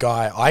 Dude, this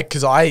guy,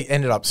 because I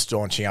ended up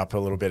staunching up a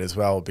little bit as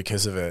well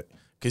because of it.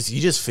 Because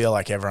you just feel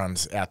like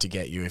everyone's out to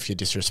get you if you're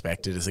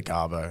disrespected as a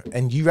Garbo.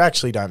 And you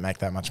actually don't make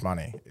that much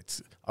money.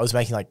 I was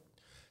making like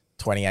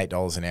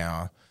 $28 an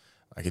hour.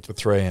 Like it's The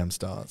 3 a.m.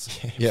 starts.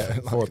 Yeah.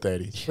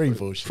 4:30. It's pretty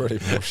bullshit. Pretty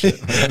bullshit.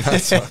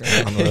 That's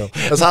fucking unreal.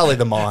 That's hardly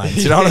the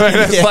mines. You know what I mean?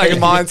 It's like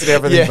mines and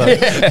everything,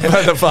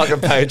 but the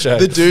fucking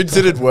paycheck. The dudes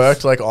that had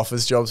worked like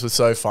office jobs were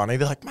so funny.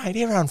 They're like, mate,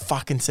 everyone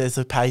fucking says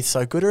the pay's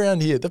so good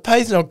around here. The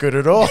pay's not good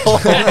at all. So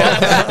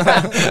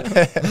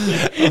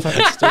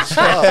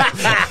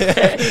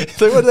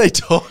what are they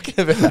talking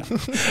about?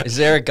 Is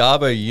there a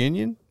Garbo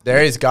union?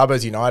 There is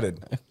Garbos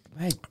United.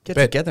 Mate, get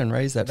But together and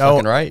raise that no-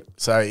 fucking rate.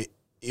 So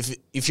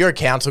if you're a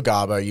council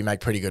garbo, you make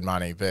pretty good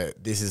money,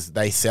 but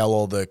they sell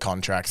all the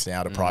contracts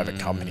now to private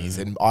companies,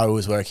 and I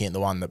was working at the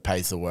one that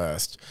pays the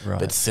worst,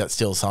 but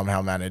still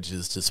somehow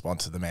manages to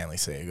sponsor the Manly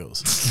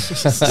Seagulls,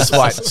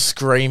 despite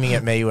screaming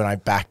at me when I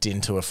backed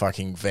into a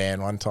fucking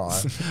van one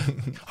time.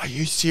 Are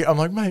you serious? I'm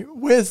like, mate,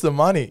 where's the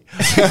money?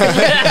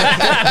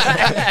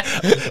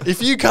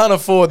 If you can't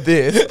afford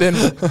this, then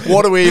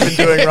what are we even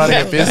doing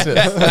running a business?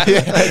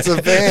 It's a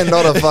van,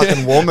 not a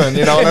fucking woman.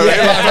 You know what I mean?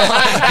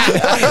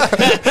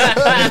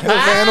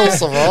 The van will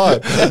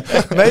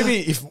survive.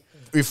 Maybe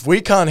if we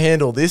can't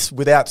handle this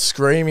without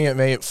screaming at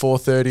me at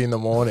 4:30 in the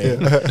morning,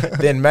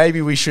 then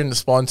maybe we shouldn't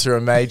sponsor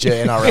a major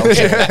NRL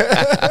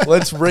team.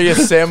 Let's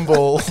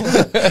reassemble.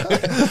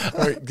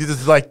 This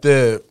is like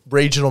the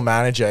regional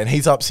manager, and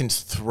he's up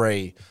since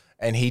 3.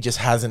 And he just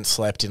hasn't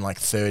slept in like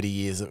 30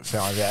 years at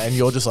Falcon. And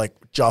you're just like,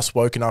 just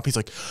woken up. He's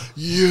like,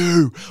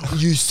 you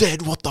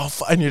said what the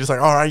fuck? And you're just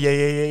like, all right,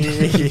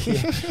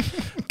 yeah.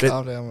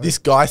 Calm down, mate. This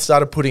guy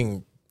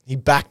started he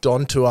backed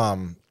onto,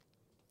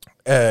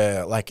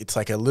 like it's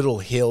like a little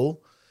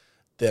hill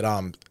that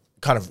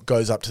kind of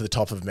goes up to the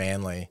top of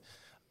Manly.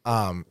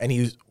 And he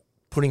was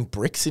putting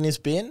bricks in his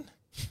bin.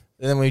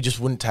 And then we just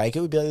wouldn't take it.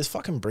 We'd be like, there's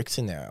fucking bricks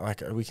in there.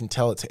 Like, we can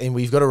tell it's... And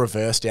we've got to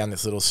reverse down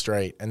this little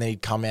street. And then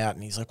he'd come out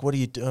and he's like, what are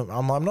you doing?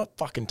 I'm not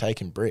fucking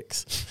taking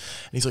bricks.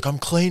 And he's like, I'm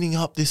cleaning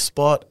up this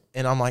spot.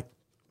 And I'm like,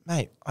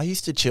 mate, I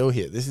used to chill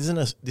here. This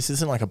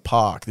isn't like a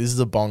park. This is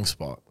a bong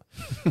spot.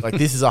 Like,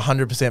 this is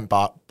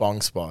 100%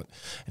 bong spot.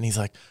 And he's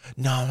like,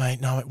 no, mate.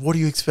 What do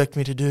you expect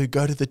me to do?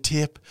 Go to the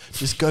tip?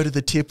 Just go to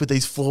the tip with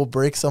these 4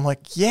 bricks? I'm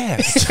like,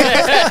 yes.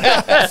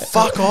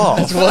 Fuck off.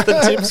 That's what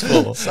the tip's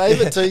for. Save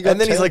it till you got And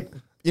then 10. he's like,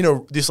 you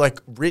know, this like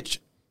rich,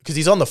 because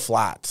he's on the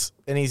flats,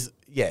 and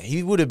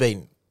he would have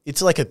been,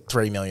 it's like a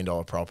 $3 million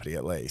property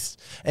at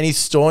least. And he's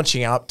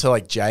staunching up to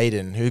like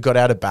Jaden, who got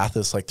out of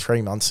Bathurst like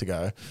 3 months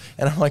ago.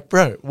 And I'm like,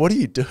 bro, what are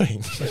you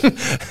doing?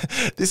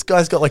 This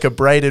guy's got like a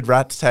braided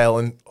rat's tail,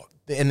 and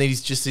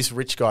he's just this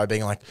rich guy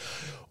being like,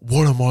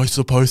 what am I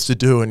supposed to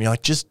do? And you're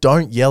like, just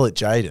don't yell at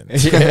Jaden.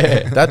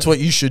 Yeah. That's what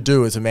you should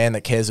do as a man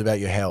that cares about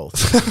your health.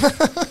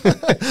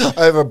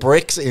 Over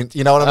bricks,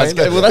 you know what I mean?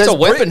 Well, that's a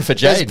weapon for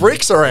There's Jaden.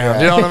 bricks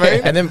around, you know what I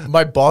mean? And then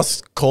my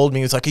boss called me.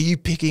 He was like, are you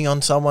picking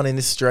on someone in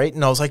this street?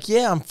 And I was like,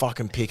 yeah, I'm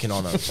fucking picking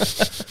on them.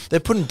 They're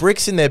putting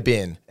bricks in their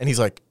bin. And he's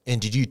like, and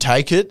did you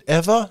take it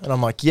ever? And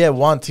I'm like, yeah,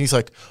 once. And he's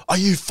like, are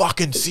you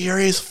fucking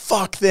serious?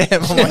 Fuck them.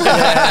 I'm like,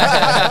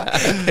 yeah.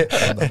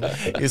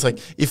 He's like,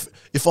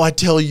 if I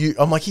tell you,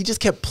 I'm like, he just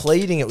kept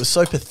pleading. It was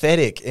so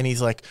pathetic. And he's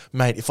like,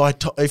 mate, if I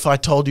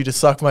told you to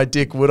suck my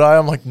dick, would I?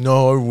 I'm like,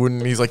 no, I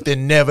wouldn't. He's like,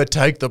 then never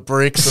take the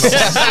bricks. And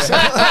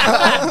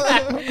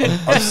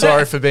I'm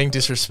sorry for being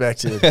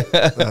disrespected.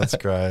 That's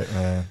great,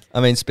 man. I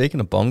mean, speaking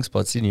of bong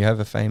spots, didn't you have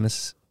a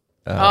famous...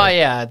 Oh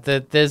yeah,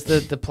 there's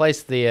the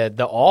place,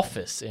 the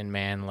office in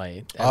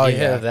Manly. Have you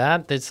heard of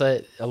that? It's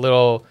a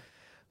little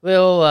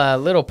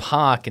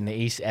park in the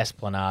East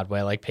Esplanade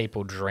where like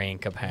people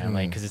drink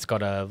apparently because it's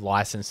got a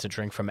license to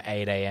drink from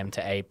 8 a.m.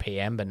 to 8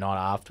 p.m. but not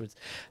afterwards.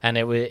 And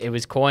it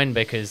was coined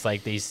because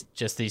like these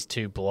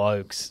 2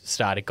 blokes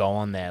started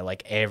going there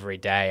like every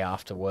day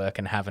after work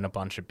and having a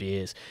bunch of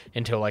beers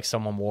until like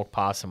someone walked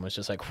past and was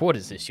just like, what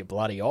is this, your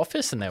bloody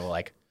office? And they were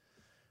like,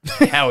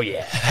 hell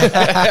yeah.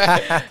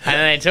 And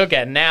then they took it.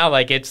 And now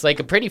like it's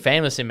like pretty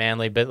famous in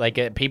Manly, but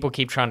like people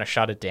keep trying to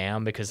shut it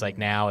down because like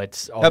now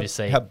it's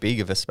obviously How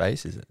big of a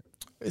space is it?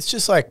 It's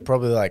just like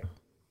probably like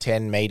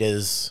 10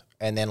 meters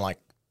and then like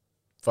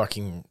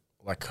fucking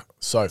like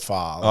so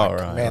far. Like,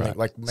 right.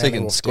 Like So you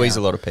can walks squeeze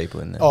down. a lot of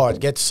people in there. Oh,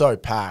 it gets so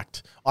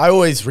packed. I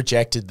always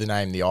rejected the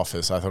name The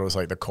Office. I thought it was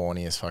like the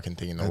corniest fucking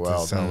thing in the That world.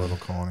 does sound a little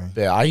corny.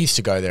 But yeah, I used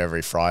to go there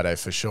every Friday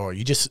for sure.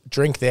 You just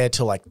drink there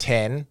till like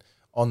 10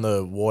 on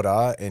the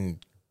water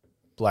and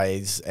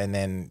blaze, and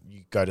then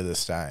you go to the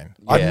Stain.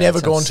 Yeah, I've never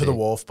that gone sounds to the sick.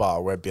 Wharf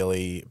Bar where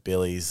Billy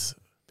used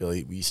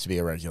to be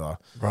a regular,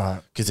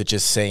 Right. because it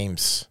just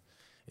seems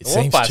the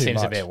Wolf Bar too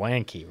seems much. a bit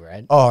wanky,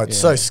 right? Oh, it's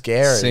so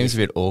scary. Seems a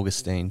bit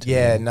Augustine to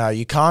Yeah, me. no,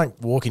 you can't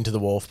walk into the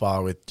Wharf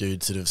Bar with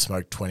dudes that have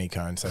smoked 20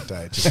 cones that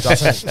day. It just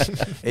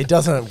doesn't. It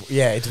doesn't.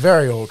 Yeah, it's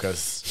very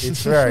August.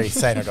 It's very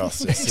St.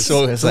 Augustus. It's a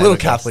St. little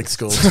Augustus. Catholic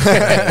school.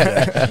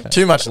 Yeah.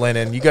 Too much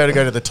linen. You go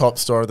to the top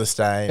store of the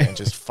Stain and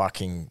just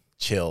fucking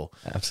chill.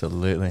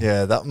 Absolutely.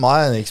 Yeah, that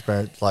my only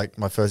experience, like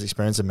my first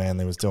experience in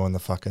Manly, was doing the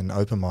fucking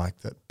open mic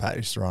that Pat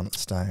used to run at the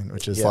Stain,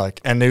 which is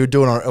like, and they were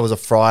doing it was a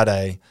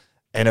Friday,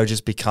 and it would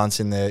just be cunts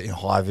in there in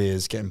high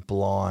vis getting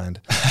blind,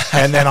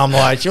 and then I'm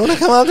like, do you want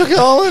to come up to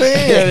comedy?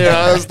 And, you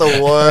know, it's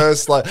the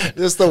worst, like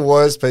just the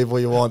worst people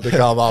you want to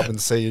come up and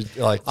see,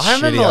 like. I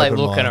remember shitty like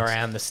open looking mics.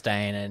 around the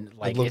Stain and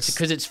like looks- it's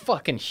because it's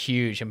fucking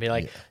huge and be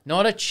like,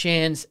 not a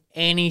chance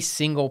any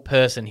single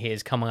person here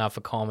is coming up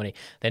for comedy.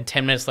 Then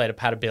 10 minutes later,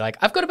 Pat would be like,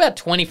 I've got about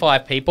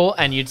 25 people,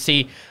 and you'd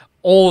see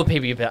all the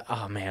people. You'd be like,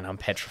 oh man, I'm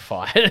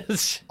petrified.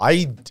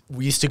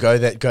 We used to go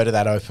to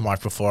that open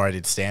mic before I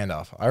did stand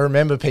up. I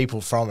remember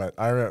people from it.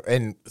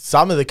 And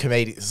some of the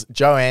comedians,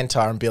 Joe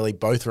Antar and Billy,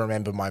 both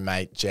remember my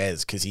mate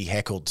Jez because he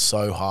heckled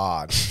so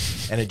hard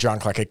and had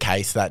drunk like a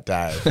case that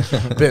day.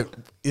 But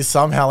is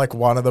somehow like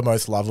one of the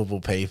most lovable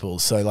people.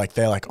 So like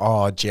they're like,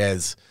 oh,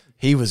 Jez,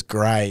 he was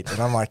great, and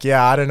I'm like,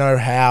 yeah, I don't know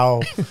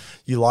how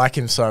you like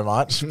him so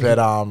much, but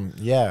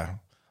yeah,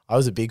 I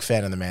was a big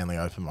fan of the Manly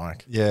open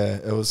mic. Yeah,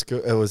 it was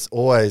good. It was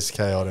always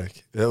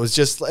chaotic. It was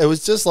just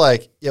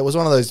like, it was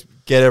one of those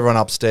get everyone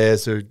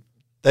upstairs who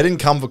they didn't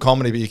come for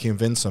comedy, but you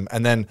convince them,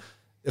 and then.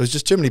 It was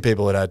just too many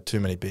people that had too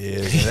many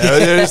beers.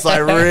 And they were just like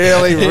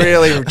really,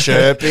 really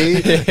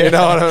chirpy. You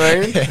know what I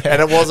mean?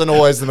 And it wasn't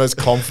always the most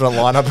confident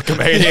lineup of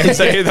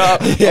comedians either.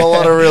 A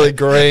lot of really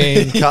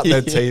green, cutting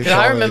their teeth.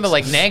 I remember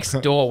like next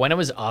door, when it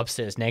was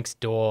upstairs,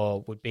 next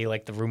door would be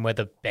like the room where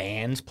the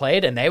bands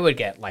played, and they would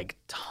get like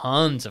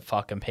tons of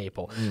fucking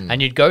people.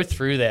 And you'd go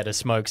through there to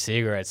smoke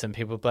cigarettes, and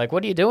people would be like,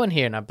 what are you doing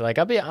here? And I'd be like,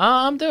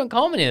 I'm doing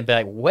comedy. And they'd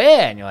be like,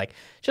 where? And you're like,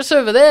 just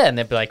over there. And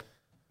they'd be like,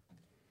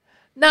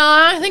 no,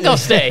 I think I'll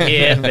stay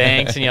here,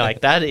 thanks. And you're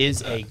like, that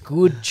is a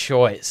good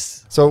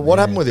choice. So what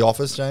happened with the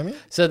office, Jamie?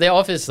 So the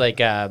office, like,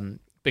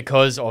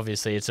 because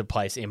obviously it's a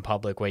place in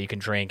public where you can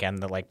drink, and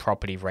the like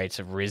property rates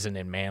have risen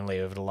in Manly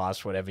over the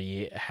last whatever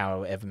year,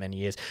 however many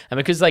years, and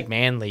because like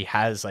Manly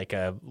has like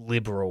a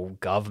liberal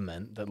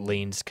government that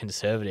leans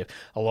conservative,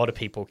 a lot of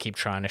people keep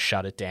trying to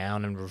shut it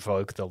down and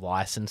revoke the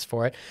license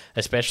for it.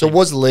 Especially, So it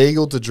was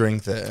legal to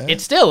drink there. it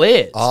still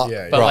is,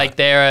 Yeah, but right. like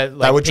there are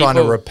like were trying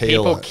to people-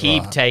 repeal People it,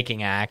 keep right.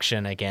 taking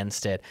action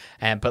against it,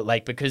 and but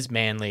like because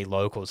Manly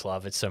locals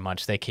love it so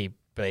much, they keep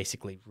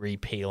basically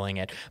repealing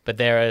it. But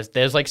there's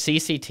like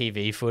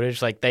CCTV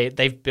footage, like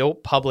they've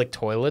built public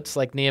toilets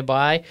like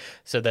nearby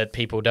so that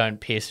people don't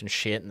piss and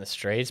shit in the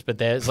streets. But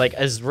there's like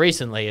as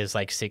recently as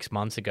like 6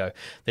 months ago,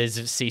 there's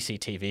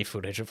CCTV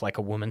footage of like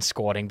a woman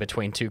squatting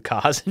between two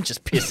cars and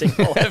just pissing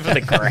all over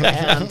the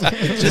ground.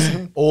 Just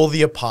all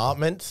the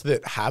apartments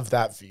that have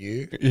that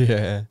view,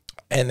 Yeah.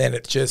 and then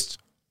it's just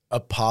a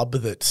pub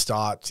that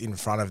starts in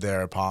front of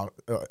their apartment,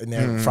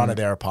 in front of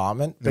their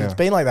apartment. But it's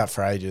been like that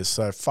for ages,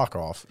 so fuck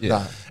off.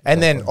 No.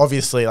 And then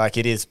obviously, like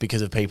it is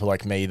because of people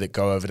like me that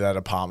go over to that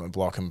apartment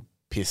block and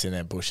piss in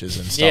their bushes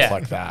and stuff Yeah.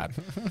 like that.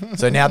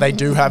 So now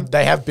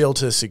they have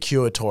built a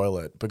secure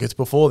toilet, because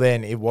before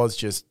then it was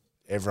just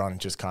everyone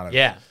just kind of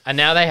Yeah, and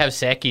now they have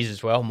seckies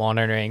as well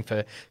monitoring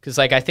for, because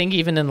like I think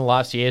even in the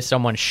last year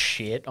someone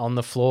shit on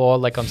the floor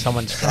like on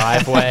someone's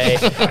driveway,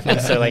 and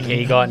so like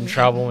he got in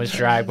trouble and was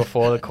dragged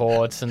before the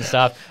courts and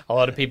stuff. A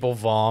lot of people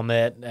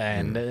vomit,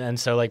 and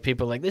so like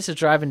people are like, this is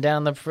driving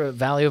down the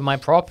value of my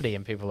property,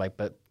 and people are like,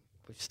 but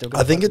we've still got.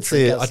 I think it's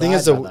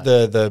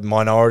the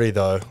minority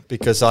though,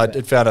 because I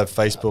did found a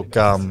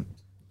Facebook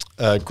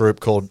group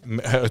called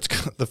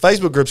the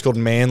Facebook group's called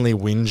Manly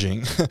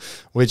Whinging,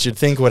 which you'd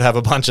think would have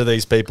a bunch of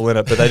these people in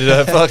it, but they did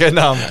a fucking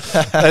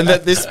and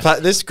that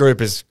this group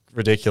is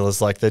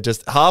ridiculous. Like they're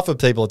just half of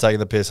people are taking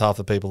the piss, half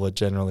the people are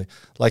generally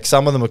like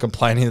some of them are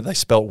complaining that they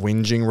spelt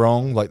whinging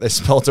wrong, like they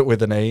spelt it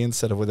with an E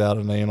instead of without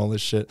an E and all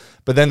this shit.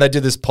 But then they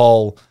did this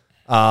poll.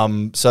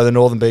 So the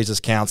Northern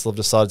Beaches Council have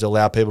decided to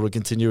allow people to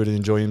continue to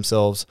enjoy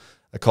themselves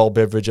a cold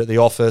beverage at the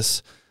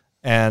office,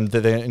 and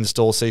they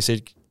install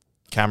CC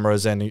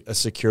cameras and a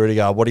security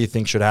guard. What do you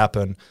think should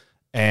happen?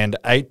 And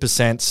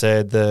 8%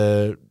 said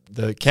the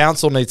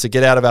council needs to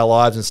get out of our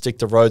lives and stick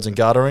to roads and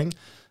guttering.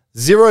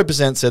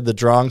 0% said the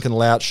drunk and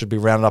lout should be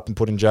rounded up and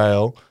put in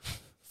jail.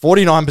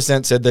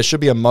 49% said there should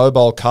be a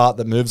mobile cart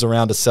that moves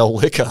around to sell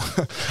liquor.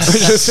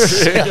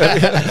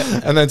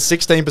 And then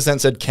 16%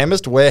 said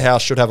chemist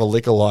warehouse should have a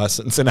liquor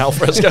license in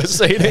alfresco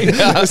seating.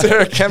 Is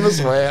there a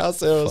chemist warehouse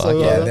there or something?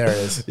 Yeah, like that? there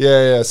is.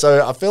 Yeah.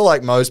 So I feel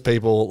like most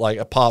people, like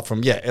apart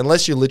from,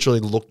 unless you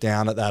literally look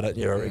down at that at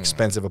your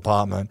expensive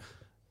apartment,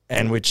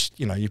 and which,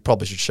 you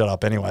probably should shut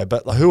up anyway,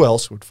 but like, who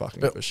else would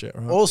fucking give a shit,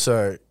 right?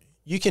 Also,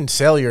 you can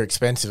sell your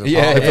expensive Yeah,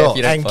 apartment yeah, if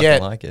you don't and fucking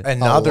get like it.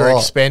 another A lot.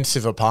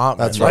 expensive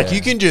apartment. That's Like right. you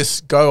can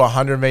just go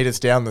 100 meters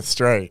down the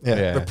street.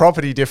 Yeah. The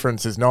property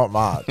difference is not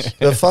much.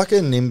 The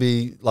fucking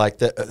NIMBY, like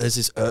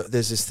there's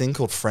this thing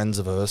called Friends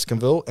of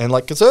Erskineville, and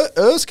like because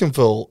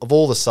Erskineville of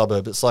all the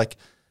suburbs, it's like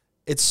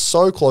it's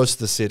so close to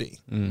the city,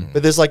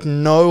 but there's like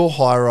no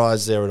high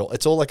rise there at all.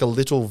 It's all like a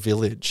little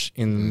village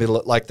in the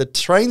middle. Like the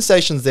train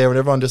station's there, and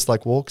everyone just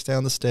like walks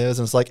down the stairs,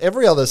 and it's like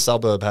every other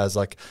suburb has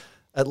like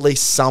at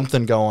least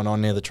something going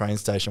on near the train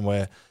station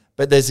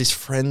but there's this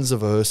Friends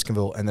of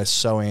Erskineville, and they're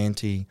so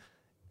anti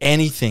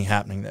anything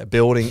happening there,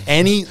 building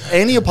any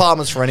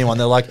apartments for anyone.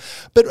 They're like,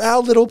 but our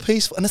little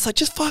peaceful, and it's like,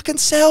 just fucking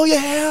sell your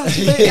house,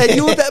 and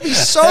you would be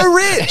so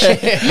rich.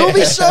 You'll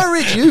be so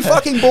rich. You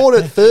fucking bought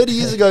it 30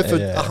 years ago for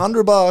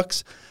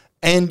 $100,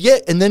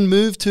 and then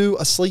move to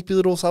a sleepy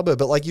little suburb.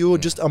 But like you were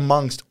just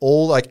amongst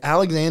all like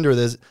Alexandria,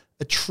 there's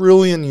 1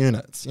 trillion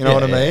units. You know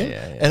what I mean?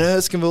 And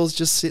Erskineville's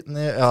just sitting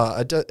there.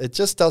 It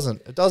just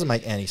doesn't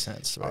make any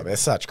sense. To me. Oh, they're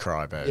such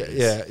crybabies.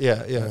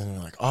 Yeah. And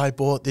they're like, I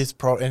bought this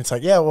and it's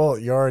like, yeah, well,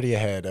 you're already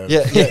ahead. Of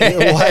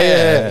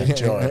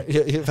Enjoy.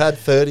 You've had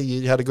 30.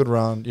 You had a good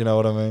run. You know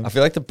what I mean? I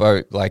feel like the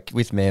boat, like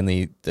with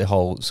Manly, the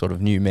whole sort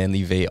of new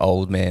Manly v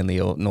old Manly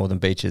or Northern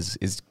Beaches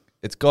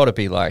it's got to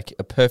be like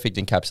a perfect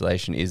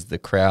encapsulation is the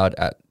crowd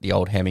at the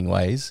old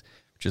Hemingways,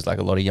 which is like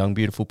a lot of young,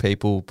 beautiful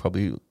people,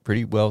 probably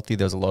pretty wealthy.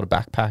 There's a lot of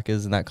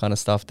backpackers and that kind of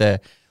stuff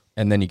there.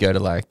 and then you go to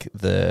like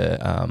the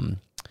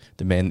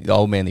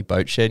old Manly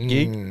boat shed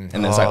gig, and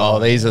then it's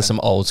like, these are some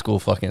old school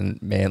fucking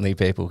Manly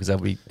people because they'll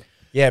be.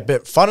 Yeah,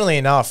 but funnily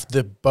enough,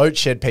 the boat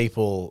shed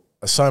people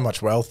are so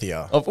much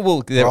wealthier. Oh,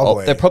 well,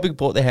 they probably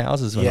bought their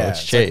houses when it was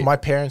it's cheap. like my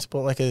parents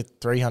bought like a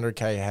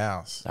 $300K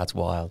house. That's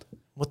wild.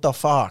 What the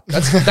fuck?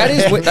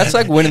 That's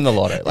like winning the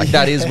lotto. Like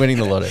that is winning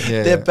the lotto.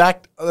 Yeah. They're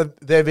back.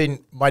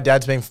 My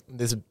dad's been,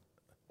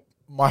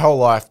 my whole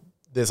life,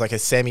 there's like a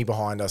semi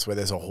behind us where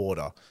there's a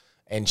hoarder,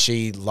 and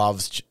she's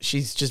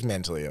just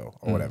mentally ill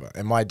or whatever.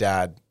 And my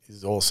dad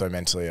is also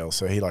mentally ill,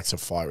 so he likes to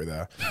fight with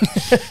her.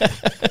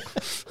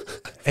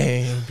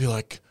 And be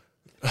like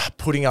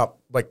putting up,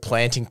 like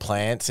planting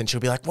plants, and she'll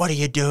be like, "What are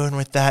you doing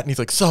with that?" And he's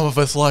like, "Some of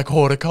us like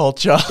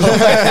horticulture."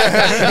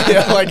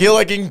 Yeah, like he'll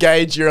like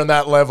engage you on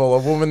that level. A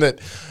woman that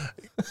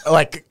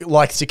like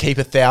likes to keep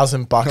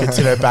 1,000 buckets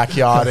in her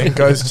backyard and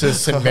goes to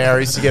St.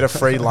 Mary's to get a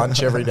free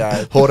lunch every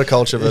day.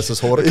 Horticulture versus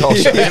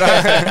horticulture. But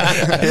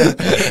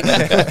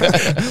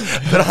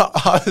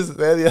I was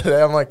there the other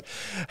day. I'm like,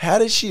 how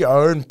does she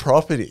own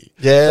property?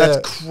 Yeah.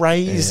 That's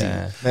crazy.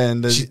 Yeah.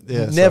 Man, She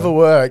never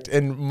worked.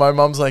 And my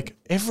mum's like,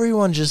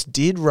 everyone just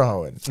did,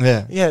 Rowan.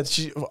 Yeah. Yeah.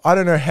 I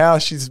don't know how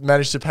she's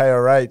managed to pay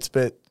her rates,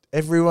 but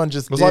everyone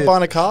just It was did. like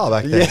buying a car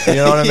back then. You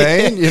know what I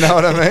mean? You know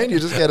what I mean? You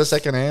just get a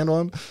second-hand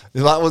one.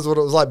 That was what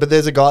it was like. But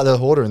there's a guy, the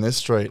hoarder in this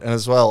street, and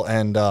as well.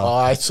 And Oh,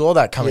 I saw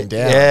that coming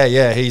down.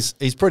 yeah. He's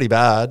pretty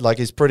bad. Like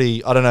he's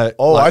pretty. I don't know.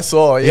 Oh, like, I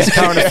saw. Yeah. He's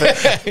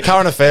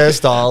current affair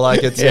style.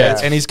 Like it's Yeah.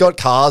 and he's got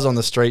cars on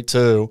the street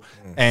too,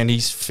 and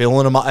he's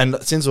filling them up.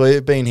 And since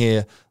we've been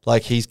here,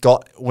 like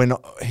when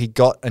he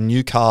got a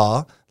new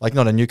car, like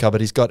not a new car,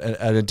 but he's got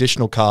an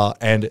additional car,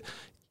 and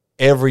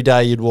every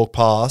day you'd walk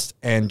past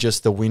and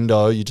just the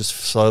window, you just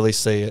slowly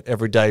see it.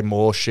 Every day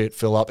more shit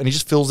fill up. And he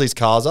just fills these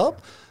cars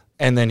up,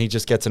 and then he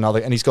just gets another.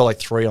 And he's got like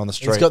 3 on the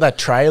street. He's got that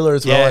trailer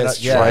as well. Yeah, and it's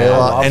I trailer.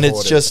 love And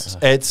it's hoarders. just,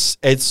 it's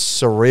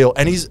surreal.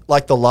 And he's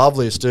like the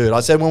loveliest dude.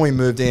 I said when we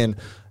moved in,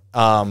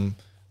 everyone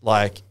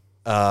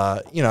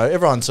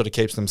sort of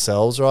keeps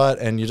themselves, right?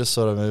 And you're just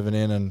sort of moving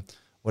in and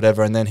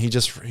whatever. And then he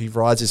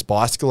rides his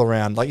bicycle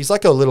around. Like he's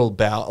like a little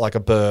like a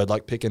bird,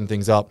 like picking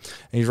things up.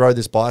 And he rode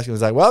this bicycle.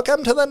 He's like,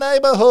 welcome to the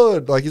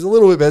neighborhood. Like he's a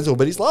little bit mental,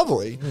 but he's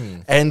lovely.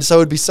 And so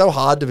it'd be so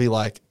hard to be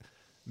like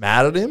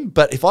mad at him.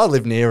 But if I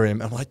live near him,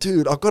 I'm like,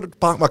 dude, I've got to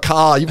park my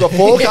car. You've got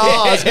 4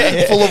 cars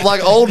full of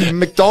like old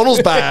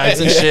McDonald's bags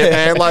and shit,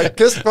 man. Like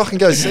just fucking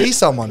go see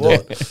someone,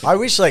 dude. I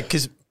wish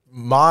because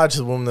Marge,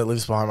 the woman that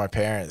lives behind my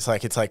parents,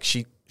 like it's like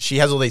she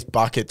has all these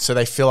buckets, so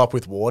they fill up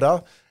with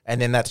water. And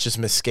then that's just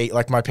mosquito.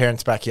 Like my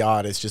parents'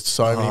 backyard is just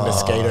so many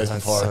mosquitoes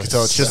before it.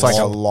 So it's just like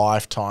a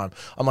lifetime.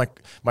 I'm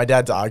like, my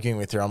dad's arguing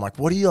with her. I'm like,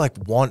 what do you like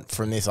want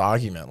from this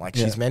argument? Like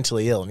she's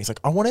mentally ill. And he's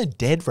like, I want her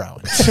dead,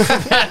 Rowan.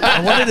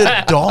 I want her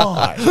to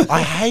die.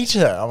 I hate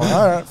her. I'm like,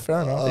 all right,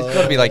 fair enough. There's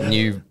got to be like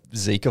new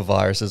Zika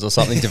viruses or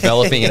something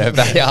developing in her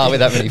backyard with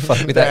that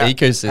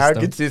ecosystem. How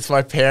good's this?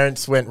 My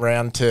parents went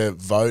round to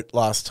vote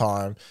last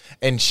time,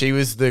 and she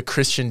was the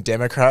Christian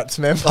Democrats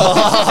member.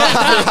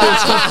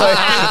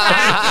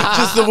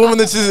 Just the woman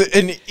that's just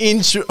an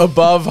inch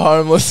above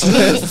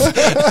homelessness.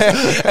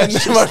 And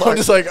my mom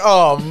just like,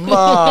 oh,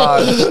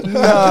 Marge,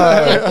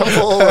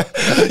 no.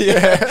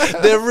 Yeah,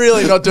 they're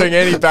really not doing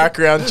any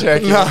background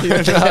checking. I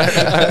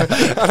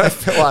don't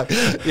feel like,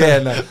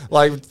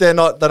 like they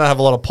don't have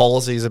a lot of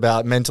policies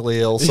about mentally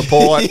ill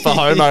support for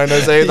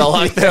homeowners either.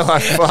 Like they're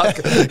like, fuck,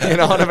 you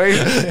know what I mean?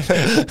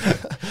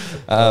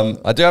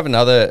 I do have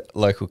another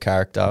local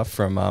character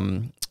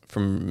from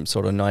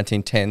sort of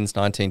 1910s,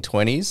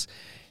 1920s,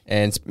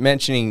 and it's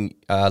mentioning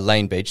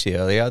Lane Beach the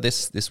earlier.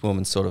 This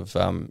woman sort of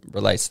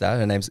relates to that.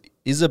 Her name's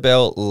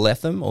Isabel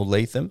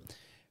Lethem.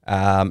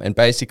 And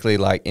basically,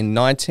 like in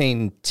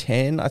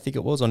 1910, I think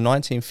it was, or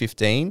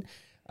 1915,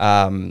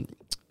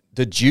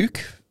 the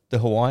Duke, the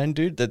Hawaiian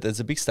dude, there's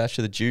a big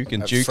statue of the Duke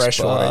and Duke's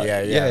Freshwater,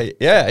 Bar.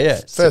 yeah.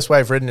 So First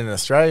wave written in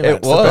Australia. Mate.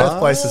 It's the was.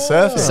 birthplace of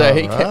surfing. So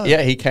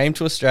he came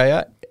to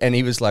Australia and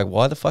he was like,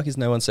 why the fuck is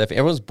no one surfing?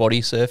 Everyone's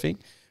body surfing,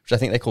 which I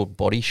think they call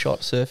body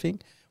shot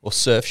surfing or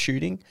surf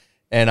shooting.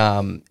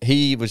 And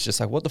he was just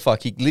like, what the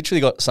fuck? He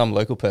literally got some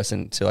local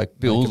person to like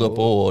build a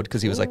board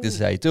because he was like, this is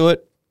how you do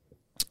it.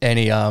 And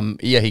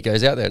he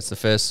goes out there. It's the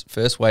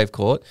first wave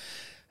court.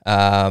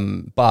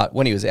 But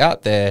when he was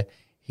out there,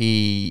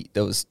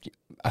 there was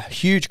a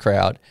huge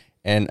crowd,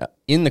 and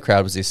in the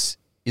crowd was this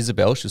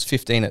Isabel. She was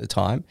 15 at the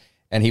time,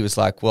 and he was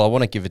like, well, I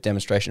want to give a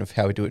demonstration of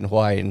how we do it in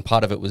Hawaii, and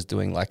part of it was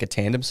doing like a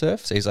tandem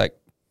surf. So he's like,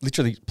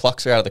 literally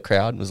plucks her out of the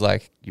crowd and was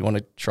like, you want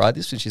to try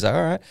this? And she's like,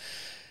 all right.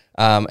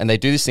 And they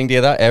do this thing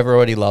together.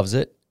 Everybody loves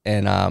it,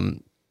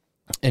 and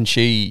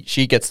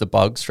she gets the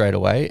bug straight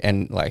away,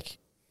 and like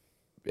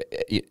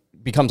it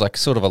becomes like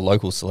sort of a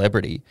local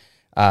celebrity.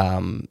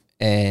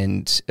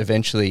 And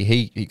eventually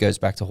he goes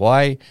back to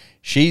Hawaii.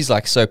 She's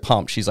like so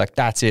pumped. She's like,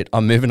 that's it.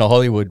 I'm moving to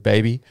Hollywood,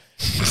 baby.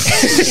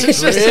 Really? She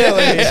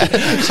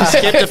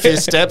skipped a few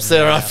steps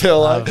there, I feel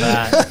like.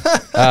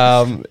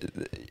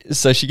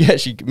 So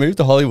she moved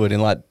to Hollywood in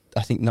like,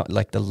 I think not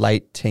like the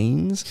late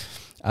teens.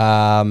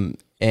 And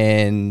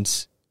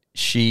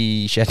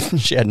she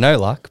had no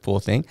luck, poor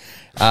thing.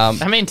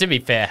 I mean, to be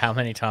fair, how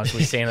many times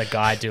we've seen a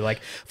guy do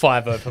like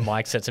 5 open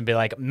mic sets and be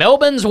like,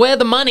 Melbourne's where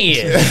the money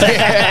is.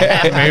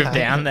 Move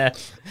down there.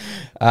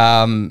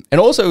 And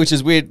also, which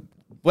is weird,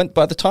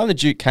 by the time the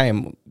Duke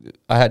came,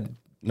 I had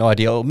no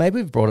idea. Or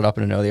maybe we've brought it up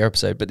in an earlier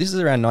episode, but this is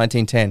around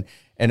 1910,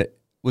 and it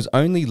was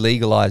only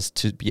legalized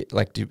to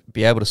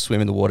be able to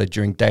swim in the water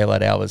during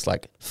daylight hours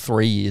like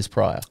 3 years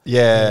prior.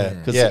 Yeah,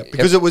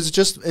 because it was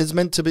just it's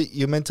meant to be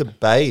you're meant to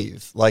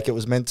bathe, like it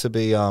was meant to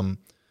be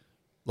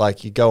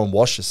like you go and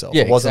wash yourself.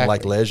 Yeah, it wasn't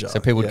exactly. like leisure. So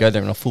people would go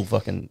there in a full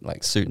fucking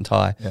like suit and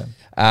tie. Yeah.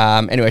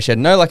 Anyway, she had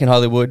no luck in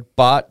Hollywood,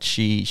 but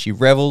she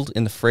reveled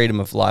in the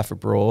freedom of life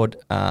abroad.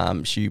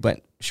 She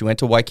went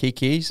to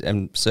Waikiki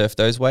and surfed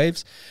those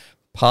waves.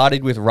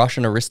 Partied with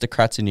Russian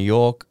aristocrats in New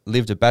York,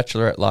 lived a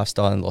bachelorette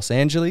lifestyle in Los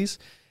Angeles,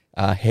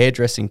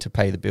 hairdressing to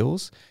pay the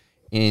bills.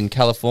 In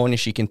California,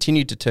 she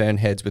continued to turn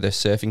heads with her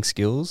surfing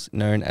skills,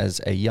 known as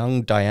a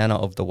young Diana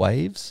of the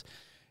waves.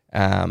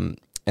 And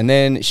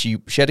then she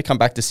had to come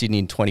back to Sydney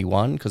in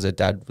 21 because her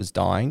dad was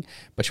dying,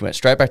 but she went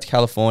straight back to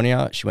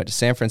California. She went to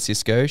San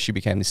Francisco. She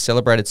became this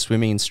celebrated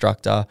swimming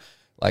instructor.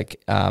 Like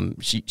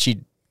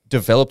she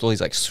developed all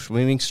these like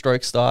swimming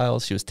stroke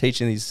styles. She was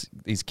teaching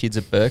these kids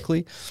at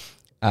Berkeley.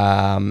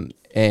 And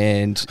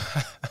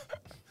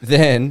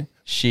then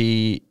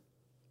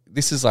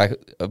this is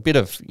like a bit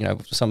of,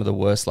 some of the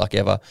worst luck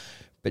ever,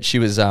 but she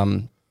was,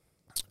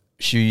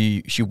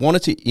 she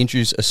wanted to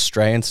introduce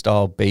Australian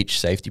style beach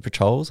safety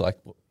patrols, like,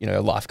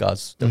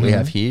 lifeguards that we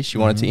have here. She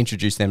wanted to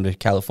introduce them to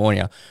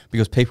California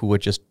because people were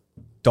just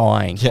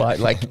dying,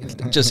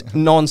 like just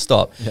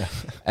non-stop. Yeah.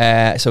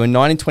 So in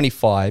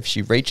 1925,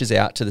 she reaches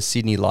out to the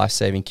Sydney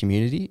life-saving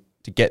community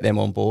to get them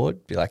on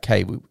board, be like,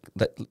 hey,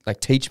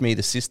 teach me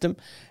the system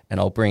and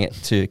I'll bring it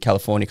to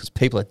California because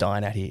people are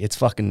dying out here. It's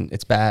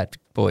bad,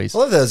 boys.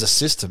 Well, there's a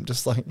system,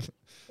 just like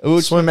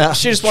swim out.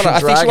 She just wanted,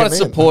 I think she wanted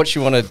support. She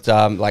wanted,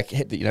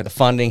 the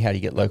funding, how do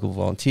you get local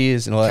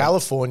volunteers and all that.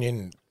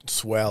 Californian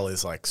swell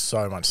is like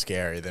so much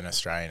scarier than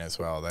Australian as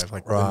well. They have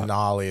like the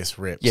gnarliest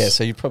rips. Yeah,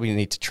 so you probably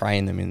need to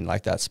train them in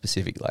like that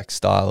specific like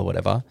style or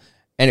whatever.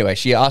 Anyway,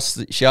 she asked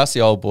the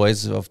old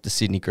boys of the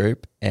Sydney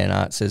group, and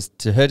it says,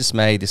 to her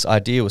dismay, this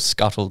idea was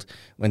scuttled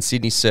when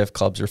Sydney surf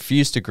clubs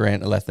refused to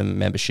grant Lethem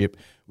membership.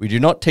 We do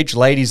not teach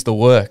ladies the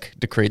work,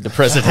 decreed the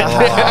president.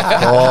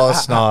 Of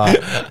course not.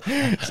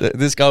 So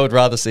this guy would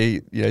rather see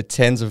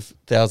tens of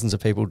thousands of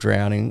people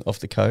drowning off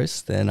the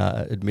coast than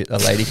admit a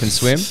lady can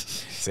swim.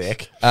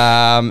 Sick.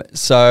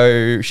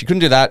 So she couldn't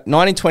do that.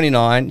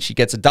 1929, she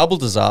gets a double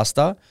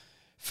disaster.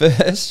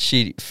 First,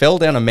 she fell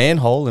down a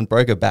manhole and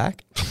broke her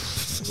back.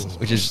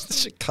 Which is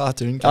such a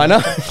cartoon. I know.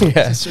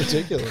 Yeah. It's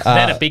ridiculous.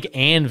 Then a big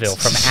anvil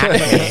from Acme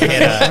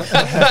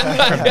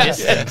from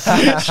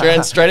distance. She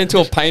ran straight into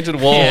a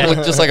painted wall. It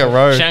looked just like a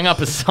road. Shang up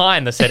a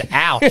sign that said,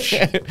 ouch.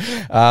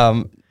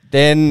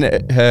 Then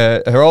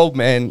her old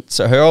man,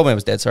 so her old man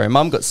was dead. So her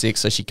mum got sick.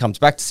 So she comes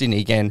back to Sydney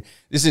again.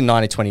 This is in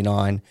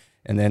 1929.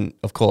 And then,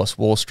 of course,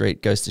 Wall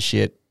Street goes to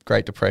shit.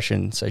 Great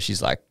Depression. So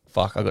she's like,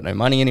 fuck, I got no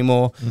money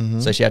anymore.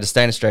 So she had to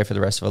stay in Australia for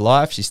the rest of her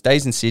life. She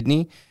stays in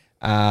Sydney.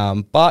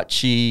 But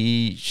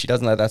she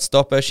doesn't let that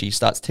stop her. She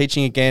starts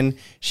teaching again.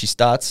 She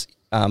starts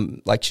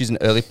she's an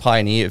early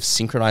pioneer of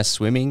synchronized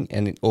swimming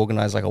and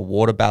organized like a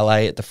water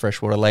ballet at the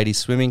Freshwater Ladies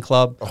Swimming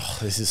Club. Oh,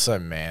 this is so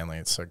manly.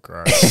 It's so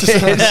gross.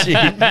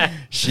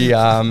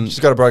 She's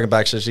got a broken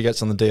back, so she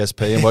gets on the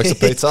DSP and works at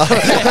Pizza.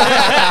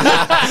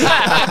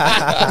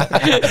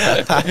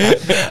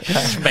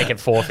 Making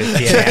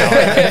 $4.50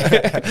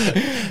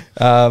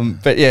 an hour.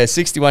 But yeah,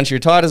 61. She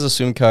retired as a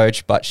swim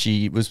coach, but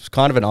she was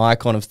kind of an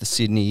icon of the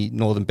Sydney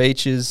Northern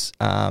Beaches.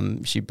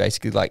 She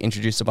basically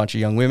introduced a bunch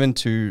of young women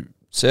to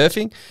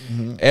surfing.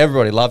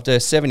 Everybody loved her.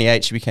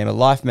 78, she became a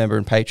life member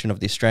and patron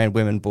of the Australian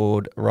Women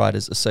Board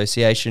Riders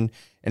Association,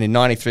 and in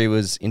 93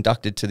 was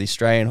inducted to the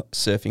Australian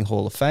Surfing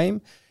Hall of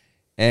Fame.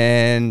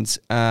 And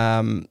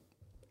it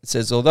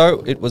says,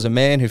 although it was a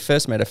man who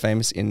first made her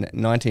famous in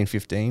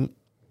 1915,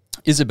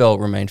 Isabel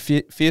remained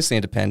fiercely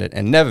independent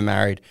and never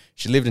married.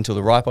 She lived until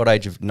the ripe old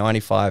age of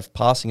 95,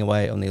 passing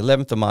away on the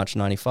 11th of March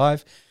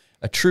 95.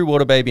 A true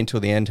water baby until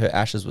the end, her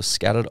ashes were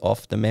scattered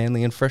off the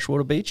Manly and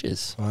freshwater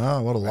beaches.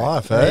 Wow, what a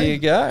life, There you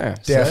go.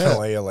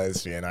 Definitely a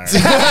lesbian. I'm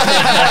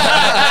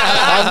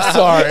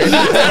sorry. For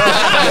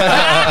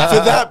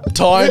that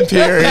time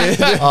period.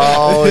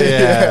 Oh,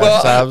 yeah.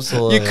 Well,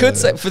 absolutely. You could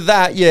say for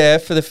that, yeah,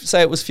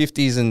 say it was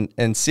 50s and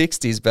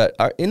 60s, but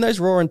in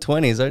those roaring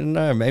 20s, I don't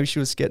know, maybe she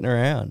was getting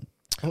around.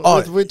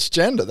 With which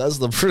gender? That's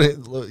the pretty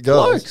girls.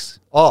 Blokes.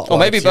 Or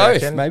maybe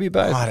both. Maybe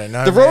both. I don't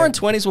know, The man. roaring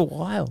 20s were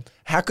wild.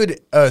 How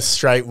could a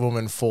straight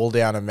woman fall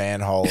down a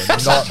manhole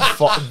and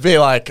not be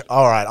like,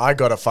 all right, I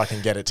got to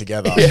fucking get it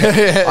together.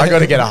 I got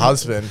to get a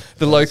husband.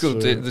 The local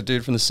the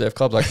dude from the surf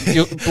club,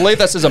 you believe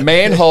this is a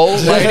manhole,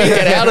 lady,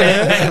 get out of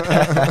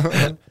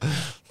there.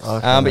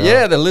 But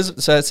yeah,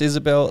 so it's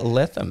Isabel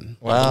Lethem,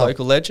 the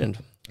local legend.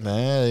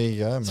 Man, there you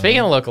go, man. Speaking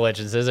of local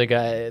legends, there's a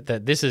guy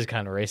that this is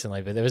kind of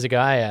recently, but there was a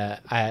guy.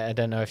 I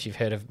don't know if you've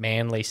heard of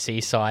Manly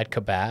Seaside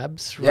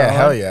Kebabs. Yeah, Rowan?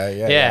 hell yeah,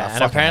 yeah. Yeah, I and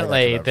fucking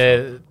apparently hate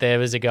that there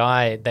was a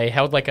guy. They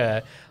held like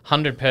a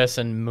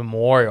 100-person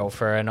memorial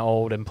for an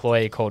old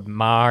employee called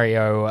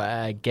Mario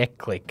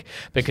Geklik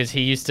because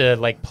he used to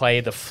like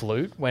play the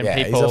flute when Yeah,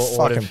 people he's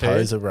a ordered fucking food.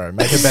 poser, bro.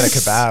 Make a better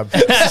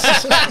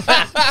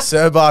kebab.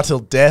 Sir Bar till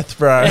death,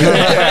 bro.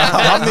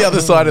 I'm the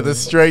other side of the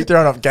street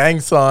throwing up gang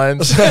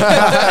signs.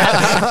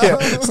 Yeah,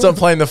 stop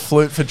playing the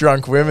flute for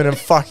drunk women and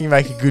fucking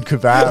make a good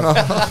kebab.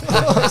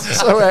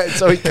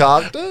 So he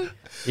carved it?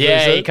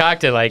 Yeah, he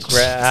cocked it like,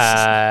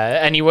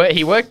 and he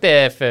worked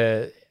there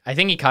for. I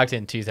think he cocked it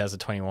in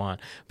 2021,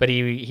 but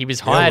he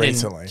was hired in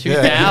recently.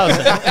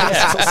 2000.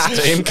 Yeah.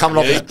 Steam coming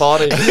off his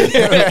body.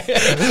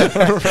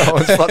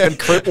 Rowan's fucking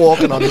crip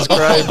walking on his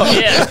grave.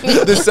 Yeah.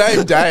 The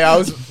same day,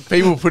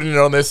 people putting it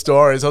on their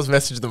stories. I was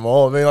messaging them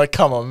all, being like,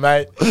 "Come on,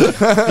 mate, you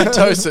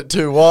toast it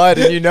too wide,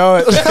 and you know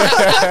it."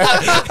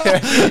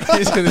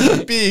 He's got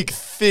this big,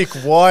 thick,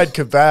 wide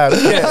kebab.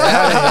 Get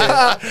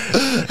out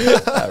of here.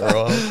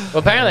 Well,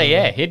 apparently,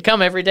 yeah, he'd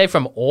come every day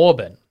from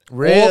Auburn.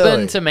 Really?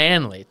 Auburn to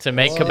Manly to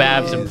make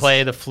kebabs and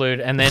play the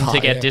flute, and then to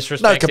get No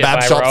disrespected kebab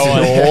by shops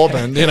Rowan. in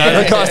Auburn. You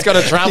know, the guy's got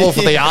to travel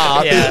for the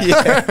art.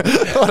 Yeah.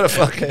 What a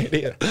fucking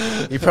idiot.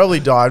 He probably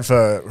died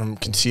from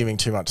consuming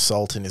too much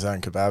salt in his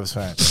own kebabs,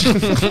 man.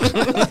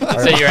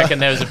 So you reckon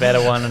there was a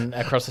better one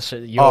across the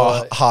street?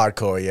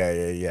 Hardcore,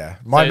 yeah.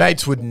 My So-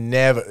 mates would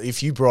never.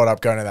 If you brought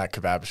up going to that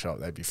kebab shop,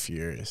 they'd be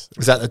furious.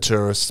 Is that the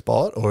tourist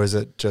spot or is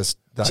it just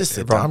that Just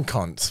a everyone-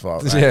 dumb cunt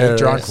spot, mate. Yeah, A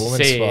drunk right.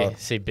 woman spot.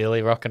 see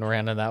Billy rocking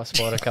around in that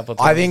spot a couple of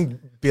times. I think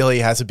Billy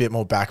has a bit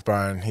more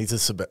backbone. He's a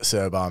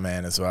Sir Bar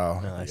man as well.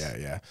 Nice.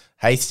 Yeah.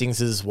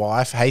 Hastings'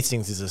 wife.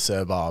 Hastings is a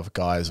Sir Bar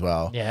guy as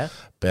well. Yeah.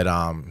 But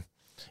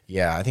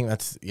yeah, I think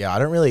that's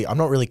I'm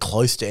not really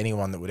close to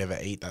anyone that would ever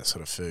eat that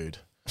sort of food.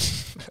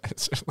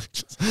 It's really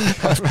just,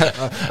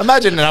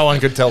 imagine no one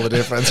could tell the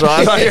difference,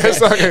 right?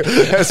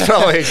 It's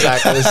probably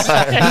exactly the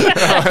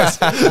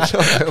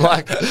same.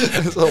 Like,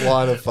 it's a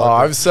line of Oh,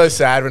 fun. I'm so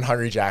sad when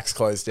Hungry Jack's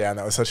closed down.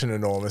 That was such an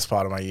enormous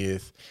part of my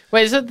youth.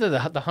 Wait, is it the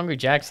Hungry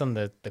Jacks on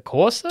the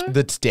Corso?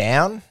 That's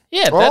down.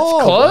 Yeah, that's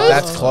Oh, closed.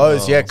 That's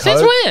closed. Yeah.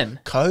 Since when?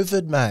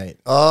 COVID, mate.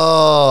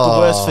 Oh. The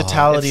worst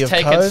fatality It's of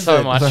taken COVID.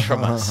 so much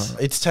from us.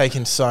 It's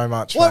taken so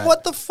much. What mate.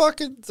 what the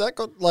fuck is that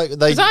got like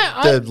they 'Cause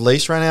I- the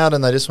lease ran out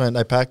and they just went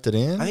they packed it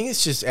in? I think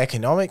it's just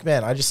economic,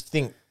 man. I just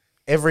think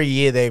every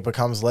year there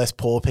becomes less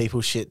poor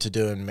people shit to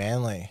do in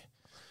Manly.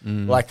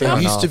 Like there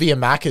Fair used to enough. be a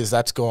Macca's,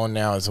 that's gone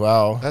now as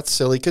well. That's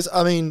silly because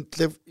I mean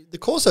the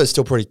Corso is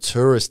still pretty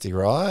touristy,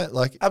 right?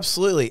 Like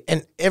Absolutely.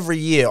 And every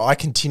year I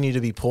continue to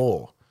be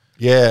poor.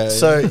 yeah.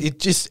 So it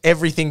just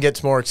everything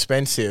gets more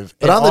expensive.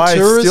 But and aren't the I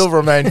tourists- still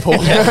remain poor.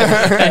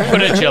 They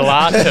put a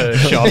gelato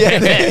shop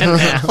in there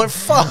now. Like,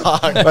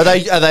 fuck.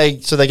 are they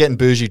so they're getting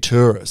bougie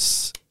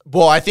tourists?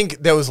 Well, I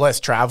think there was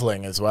less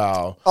traveling as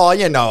well. Oh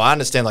yeah, no, I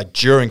understand. Like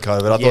during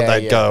COVID, I Yeah, thought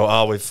they'd yeah. go,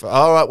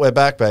 all right, we're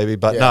back, baby.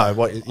 But no,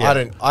 what?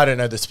 Yeah. I don't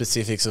know the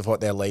specifics of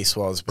what their lease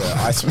was, but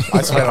I spent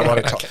a lot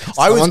of time.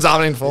 Someone's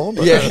uninformed.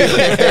 But Yeah.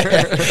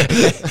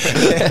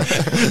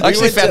 I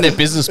actually found their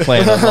business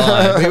plan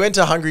online. We went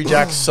to Hungry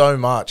Jack's so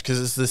much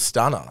because it's the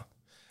stunner.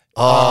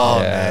 Oh,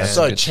 Yeah, man. that's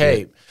So good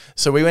cheap. shit.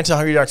 So we went to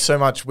Hungry Jack's so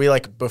much we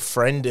like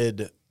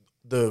befriended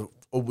the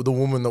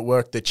woman that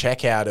worked the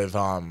checkout of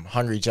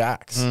Hungry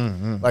Jack's.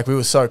 Like we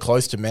were so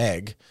close to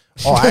Meg.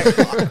 Oh, I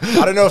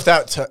don't know if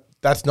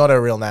that's not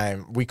her real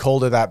name. We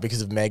called her that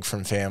because of Meg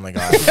from Family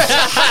Guy.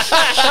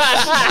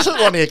 Just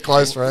one of your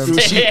close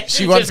friends.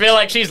 she wants- Just feel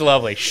like she's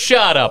lovely.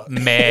 Shut up,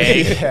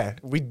 Meg. Yeah,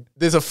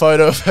 there's a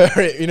photo of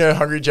her in her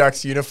Hungry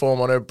Jack's uniform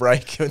on her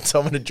break, and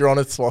someone had drawn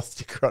a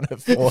swastika on her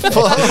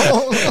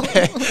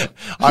forehead.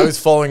 I was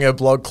following her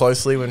blog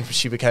closely when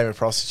she became a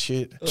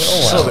prostitute.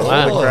 Oh,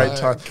 wow. What a great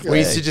time! We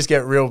used to just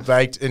get real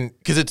baked, and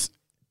because it's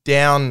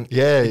down,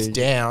 Yeah, it's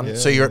down,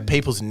 so you're at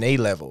people's knee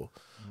level.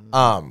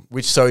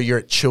 So you're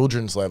at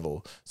children's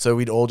level. So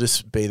we'd all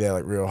just be there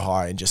like real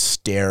high and just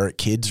stare at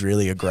kids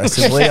really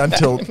aggressively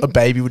until a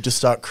baby would just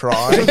start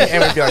crying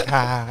and we'd be like,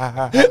 ha, ha,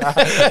 ha,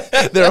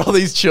 ha. There are all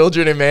these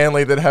children in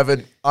Manly that have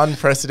an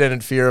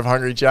unprecedented fear of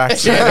Hungry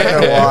Jack's. I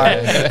don't know why. I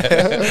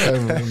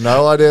have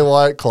no idea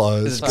why it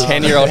closed.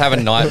 10-year-old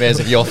having nightmares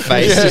of your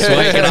face just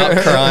waking up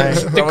crying.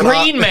 The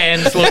green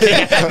man's looking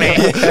at me.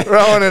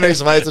 Rowan and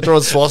his mates are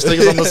drawing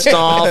swastikas on the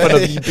staff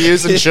and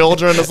abusing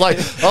children. It's like,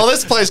 oh,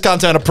 this place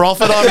can't turn a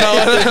profit. I've no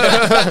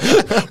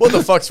idea. What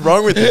the fuck's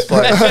wrong with this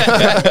place?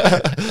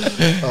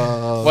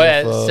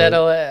 Well,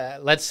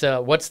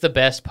 settle. What's the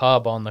best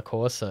pub on the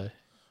Corso?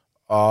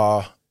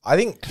 I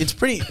think it's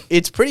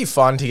pretty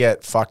fun to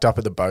get fucked up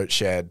at the boat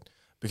shed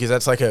because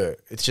that's like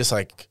it's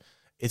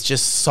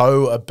just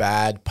so a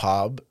bad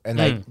pub and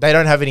they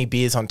don't have any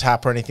beers on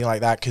tap or anything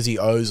like that because he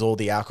owes all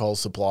the alcohol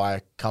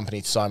supply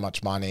company so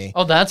much money.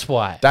 Oh, that's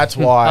why. That's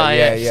why.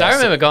 yeah. So I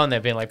remember going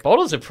there being like,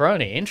 bottles of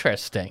Peroni,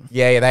 interesting.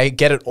 Yeah, they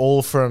get it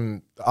all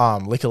from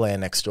Liquorland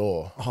next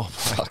door.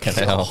 Fucking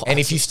hell. And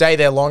if you stay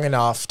there long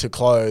enough to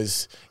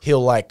close,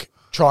 he'll like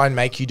try and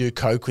make you do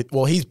coke with.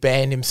 Well, he's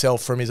banned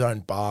himself from his own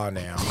bar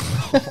now,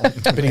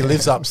 but he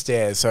lives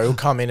upstairs, so he'll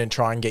come in and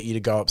try and get you to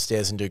go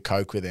upstairs and do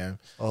coke with him.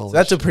 So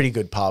that's a pretty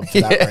good pub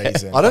for that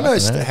reason. I don't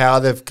know how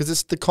they've, because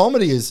it's the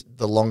comedy is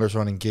the longest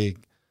running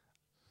gig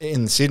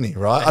in Sydney,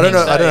 right? I don't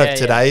know. so, I don't know yeah, if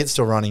today it's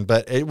still running,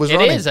 but it was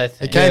running. is, I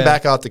think. It came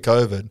back after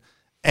COVID.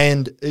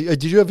 And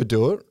did you ever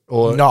do it?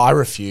 Or No, I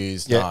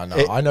refused. Yeah,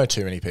 No, I know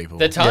too many people.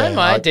 The time Yeah,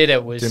 I I did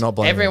it was do not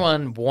blame you.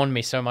 everyone warned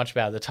me so much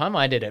about it. The time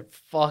I did it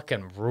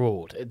fucking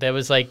ruled. There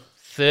was like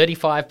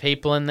 35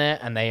 people in there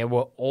and they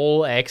were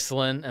all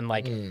excellent and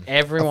like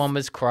everyone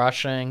was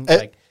crushing.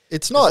 Like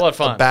it's a lot not of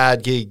fun. a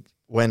bad gig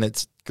when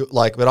it's good,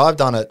 like, but I've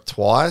done it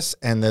twice,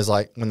 and there's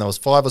like when there was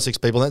 5 or 6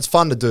 people, and it's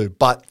fun to do.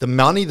 But the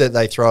money that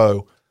they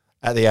throw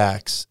at the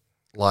acts,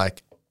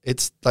 like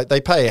it's like they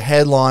pay a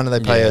headline and they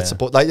pay a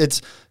support. Like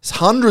it's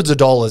hundreds of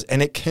dollars,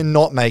 and it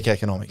cannot make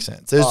economic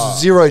sense. There's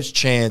zero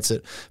chance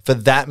that for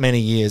that many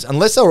years,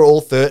 unless they were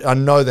all 30. I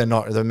know they're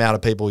not the amount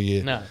of people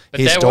you No, but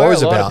hear there were a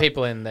stories lot about. of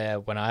people in there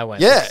when I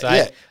went. Yeah, So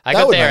yeah, I that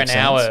got would there make an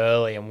hour sense.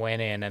 early and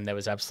went in, and there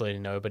was absolutely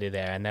nobody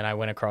there. And then I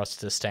went across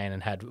to Stain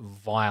and had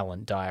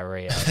violent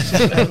diarrhea.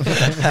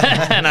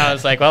 And I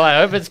was like, well, I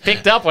hope it's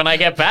picked up when I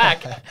get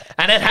back.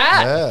 And it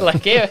had. Yeah.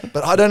 Like, yeah.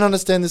 But I don't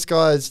understand this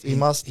guy's.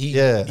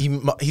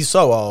 He's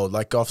so old.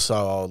 Like Goff's so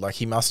old. Like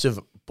he must have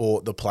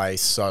bought the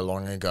place so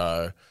long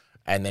ago,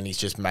 and then he's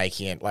just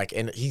making it like,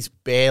 and he's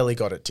barely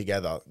got it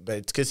together. But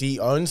it's because he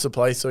owns the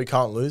place, so he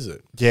can't lose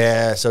it.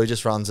 Yeah, so he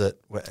just runs it.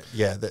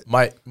 Yeah,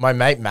 My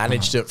mate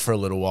managed it for a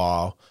little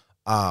while,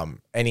 and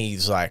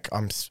he's like,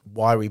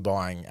 why are we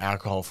buying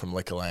alcohol from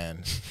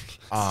Liquorland?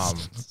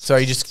 So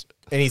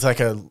he's like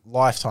a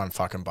lifetime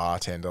fucking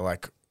bartender,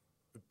 like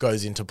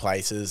goes into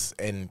places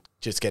and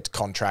just gets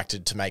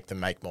contracted to make them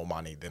make more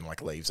money, then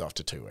like leaves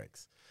after 2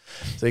 weeks.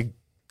 So he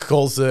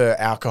calls the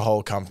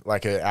alcohol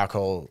like an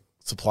alcohol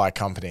supply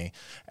company,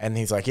 and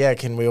he's like, yeah,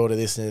 can we order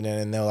this?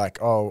 And they're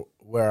like, oh,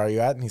 where are you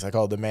at? And he's like,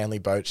 oh, the Manly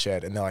Boat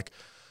Shed. And they're like,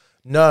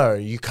 no,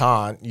 you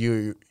can't.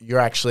 You're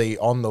actually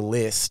on the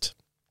list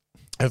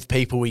of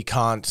people we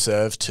can't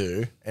serve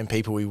to and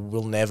people we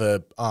will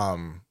never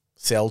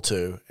sell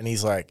to. And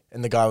he's like,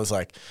 and the guy was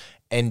like,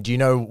 and do you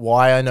know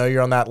why I know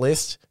you're on that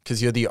list?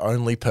 Because you're the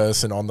only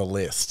person on the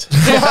list.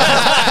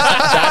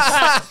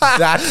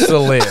 that's the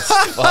list.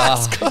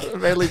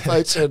 Manly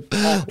Boat Shed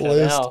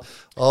list. hell.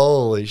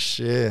 Holy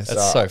shit!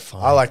 That's so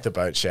fun. I like the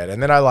Boat Shed.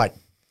 And then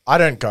I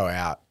don't go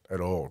out at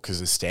all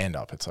because it's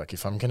stand-up. It's like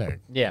if I'm going to...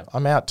 Yeah.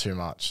 I'm out too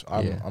much.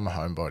 I'm a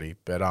homebody.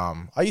 But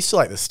I used to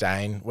like the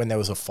Stain when there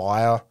was a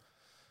fire.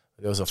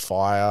 There was a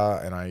fire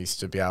and I used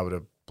to be able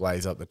to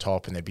blaze up the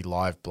top and there'd be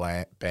live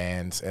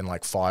bands and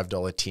like $5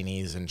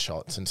 tinnies and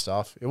shots and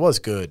stuff. It was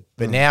good.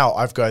 But now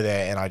I go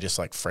there and I just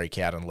like freak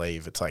out and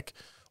leave. It's like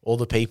all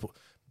the people...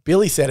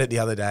 Billy said it the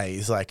other day.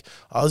 He's like,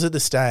 I was at the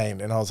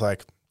Stain and I was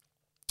like,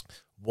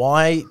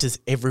 why does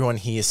everyone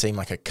here seem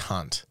like a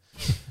cunt?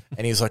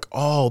 And he was like,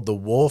 oh, the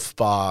Wharf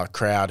Bar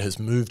crowd has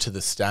moved to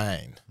the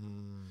Stain.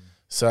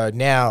 So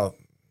now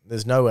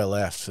there's nowhere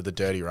left for the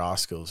Dirty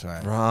Rascals,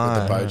 mate. Right.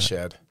 With the Boat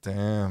Shed.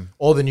 Damn.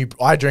 Or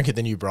I drink at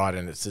the New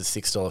Brighton. It's a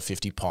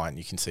 $6.50 pint.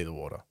 You can see the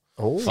water.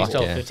 Oh,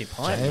 $6.50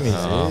 pint.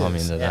 Oh, I'm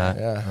into that.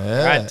 Yeah.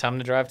 All right, time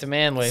to drive to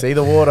Manly. See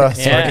the water.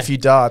 Yeah. Smoke a few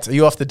darts. Are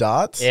you off the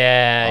darts?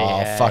 Yeah, Oh,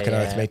 yeah. fucking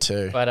yeah. oath, me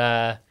too.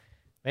 But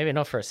maybe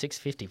not for a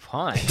 $6.50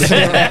 pint.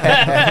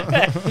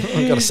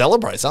 you got to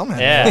celebrate somehow.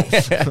 Yeah. All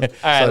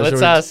right, let's should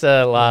we- ask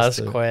the last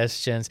do.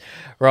 questions.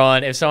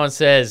 Ron, if someone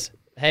says,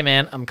 "Hey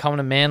man, I'm coming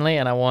to Manly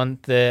and I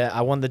want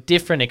the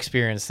different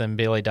experience than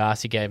Billy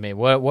Darcy gave me.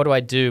 What do I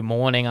do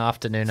morning,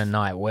 afternoon, and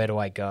night? Where do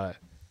I go?"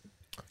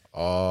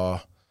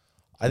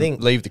 I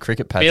think Leave the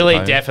cricket pads. Billy at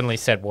home. definitely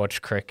said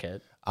watch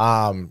cricket.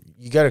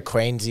 you go to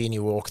Queensy and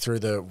you walk through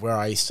where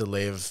I used to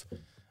live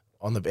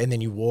and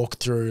then you walk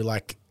through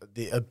like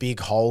a big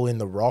hole in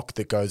the rock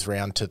that goes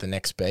round to the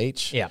next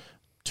beach. Yeah.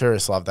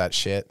 Tourists love that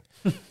shit.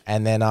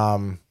 And then I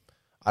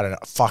don't know.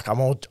 Fuck,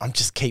 I'm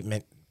just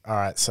all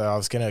right, so I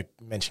was gonna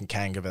mention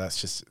Kanga, but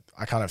that's just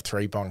I can't have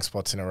 3 bong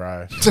spots in a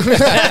row.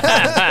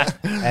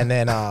 And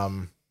then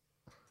I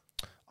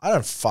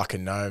don't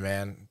fucking know,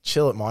 man.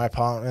 Chill at my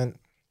apartment.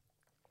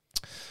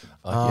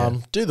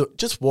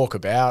 Just walk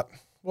about.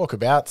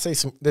 See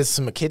there's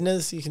some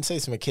echidnas. You can see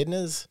some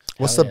echidnas.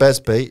 What's the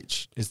best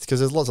beach? It's because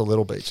there's lots of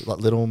little beaches, like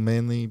Little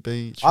Manly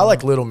Beach. I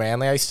like Little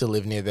Manly. I used to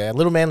live near there.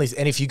 Little Manly's,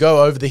 and if you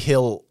go over the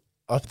hill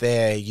up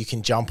there, you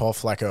can jump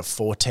off like a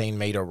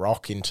 14-meter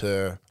rock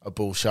into a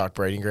bull shark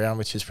breeding ground,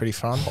 which is pretty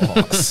fun.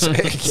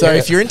 So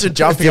if you're into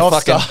jumping You're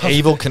off fucking stuff,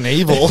 Evil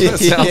Knievel. It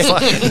sounds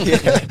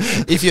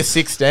like. if you're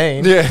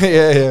 16,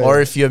 Yeah. or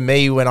if you're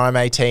me when I'm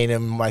 18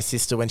 and my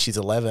sister when she's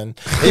 11,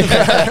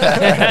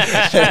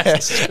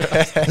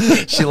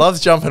 she loves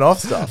jumping off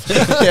stuff.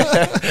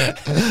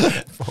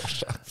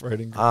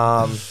 Breeding.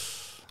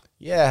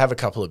 Yeah, have a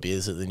couple of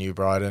beers at the New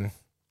Brighton.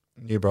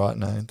 New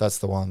Brighton, no, that's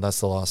the one. That's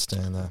the last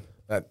stand there.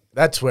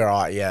 That's where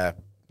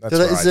That's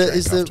where I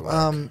Is drink the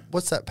after work.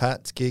 what's that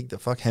Pat's gig? The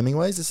fuck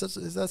Hemingway's? Is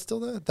that still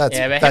there? That's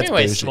Yeah, but that's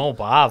Hemingway's a bougie. small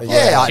bar. Bro.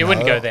 Yeah, I you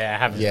wouldn't know. go there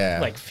having Yeah.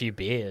 like a few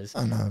beers.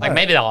 I know. Like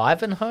maybe the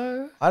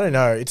Ivanhoe. I don't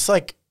know. It's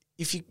like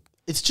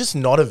it's just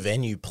not a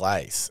venue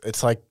place.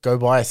 It's like go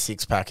buy a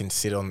 6-pack and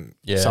sit on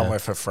Yeah. somewhere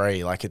for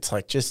free. Like it's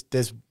like just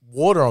there's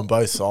water on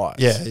both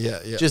sides. Yeah.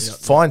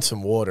 Just find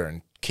some water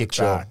and kick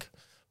back.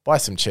 Buy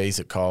some cheese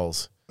at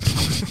Coles.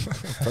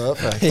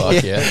 perfect.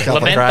 Fuck yeah.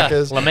 Couple of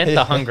crackers. Lament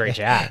the Hungry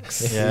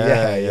Jacks.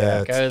 Yeah.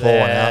 Yeah. It's Go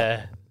pouring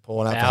there. out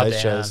bow for hate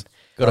down. shows.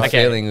 Got a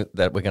Okay. feeling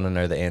that we're going to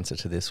know the answer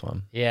to this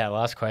one. Yeah,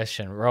 last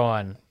question.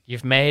 Rowan,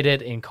 you've made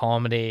it in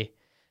comedy.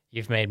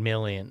 You've made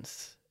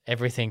millions.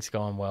 Everything's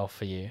gone well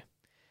for you.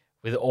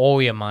 With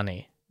all your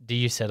money, do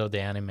you settle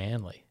down in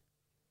Manly?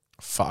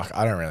 Fuck,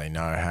 I don't really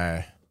know.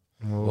 Hey.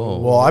 Whoa.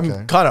 Well, okay.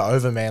 I'm kind of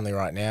over Manly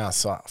right now,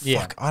 so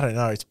Yeah. fuck, I don't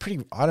know. It's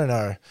pretty. I don't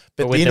know.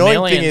 But with the the annoying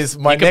millions, thing is,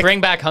 my you could next.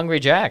 bring back Hungry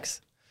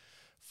Jacks.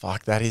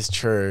 Fuck, that is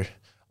true.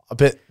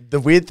 But the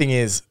weird thing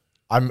is,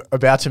 I'm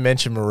about to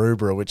mention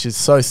Maroubra, which is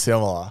so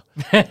similar.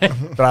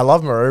 But I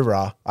love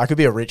Maroubra. I could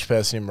be a rich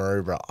person in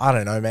Maroubra. I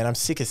don't know, man. I'm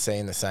sick of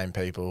seeing the same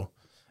people.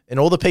 And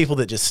all the people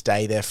that just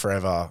stay there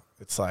forever,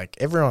 it's like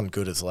everyone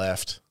good has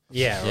left.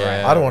 Yeah,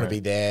 Yeah. right. I don't want to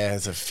be there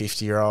as a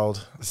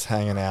 50-year-old. Just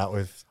hanging out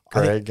with I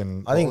think- Greg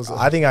and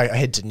I think I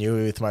head to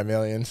Newey with my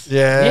millions.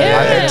 yeah,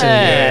 Yeah, had to,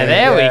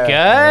 there we yeah.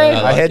 go.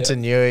 I like head it. to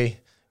Newey.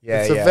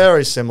 Yeah, It's yeah. a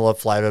very similar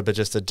flavor, but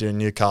just a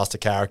new cast of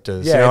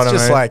characters. yeah, you know it's what I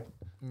just mean? like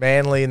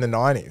Manly in the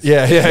 90s.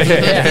 yeah.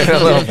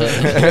 A little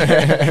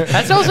bit.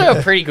 That's also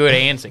a pretty good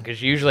answer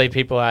because usually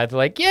people are either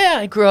like, yeah,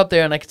 I grew up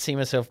there and I could see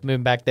myself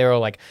moving back there, or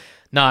like,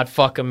 nah, I'd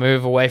fucking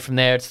move away from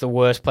there. It's the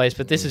worst place.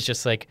 But this is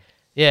just like,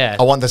 yeah.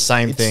 I want the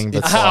same thing,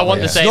 but I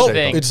want the slightly same cheaper.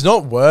 thing. It's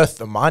not worth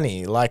the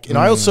money. Like, and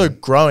I also,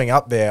 growing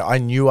up there, I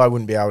knew I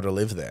wouldn't be able to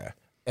live there.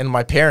 And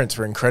my parents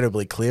were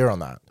incredibly clear on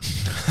that.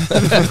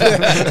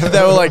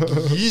 They were like,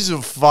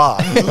 "You're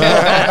fucked."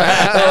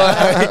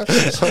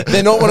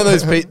 They're not one of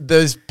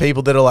those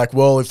people that are like,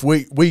 "Well, if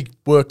we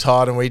worked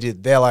hard and we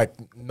did," they're like,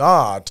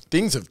 "Nah,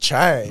 things have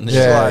changed.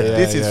 Yeah, like, yeah,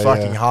 this is yeah,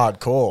 fucking yeah.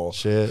 hardcore."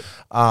 Shit.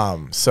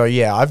 So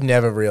yeah, I've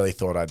never really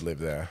thought I'd live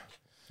there,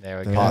 There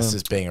we go. past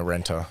as being a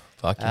renter.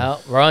 Fuck yeah.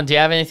 Well, Ron, do you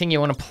have anything you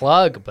want to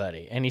plug,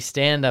 buddy? Any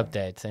stand-up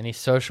dates? Any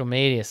social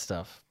media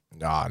stuff?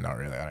 Nah, not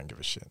really. I don't give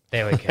a shit.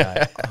 There we go.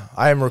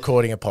 I am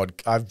recording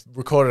I've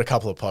recorded a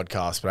couple of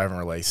podcasts, but I haven't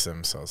released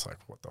them. So I was like,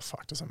 what the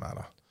fuck does it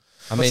matter?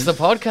 I What's mean, the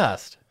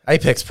podcast?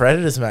 Apex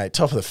Predators, mate.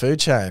 Top of the food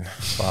chain.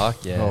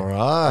 fuck yeah. All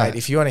right. Mate,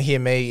 if you want to hear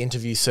me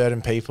interview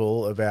certain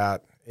people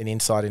about an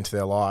insight into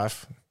their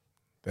life,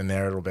 then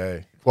there it'll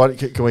be. What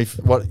can we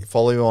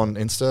follow you on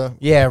Insta?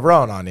 Yeah,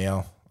 Rowan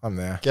O'Neill. I'm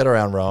there. Get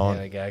around, Rowan.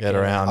 There we go, Get get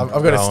around. I've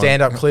got a Rowan.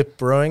 stand-up clip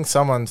brewing.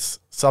 Someone's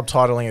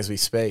subtitling as we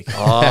speak.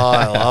 Oh,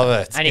 I love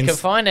it. And you can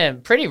find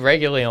it pretty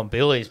regularly on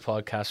Billy's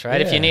podcast, right?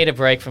 If you Yeah. need a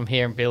break from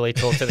hearing Billy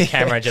talk to the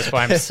camera just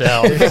by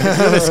himself. We're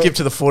going to skip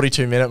to the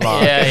 42-minute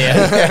mark.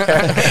 Yeah,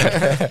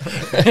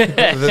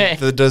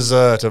 the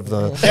dessert of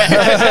the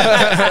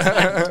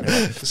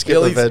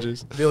skip the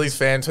veggies. Billy's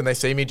fans, when they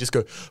see me, just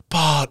go,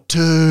 part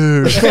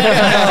 2.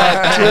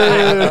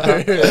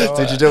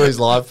 Did you do his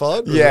live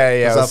pod? Yeah,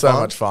 it Was was that so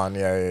fun? much fun.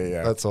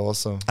 Yeah. That's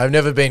awesome.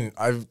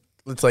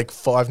 It's like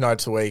 5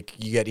 nights a week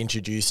you get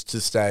introduced to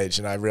stage,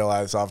 and I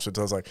realized afterwards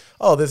I was like,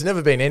 oh, there's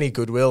never been any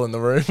goodwill in the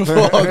room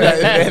before.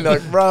 And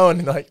like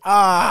Rowan, like,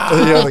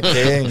 You're the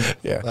king.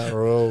 Yeah. That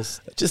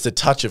rules. just a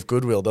touch of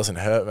goodwill doesn't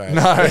hurt, man.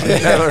 No,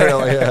 it never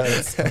really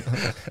hurts.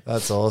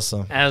 That's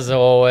awesome. As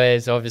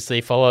always,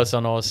 obviously, follow us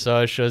on all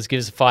socials. Give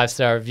us a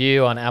 5-star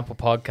review on Apple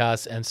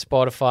Podcasts and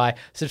Spotify.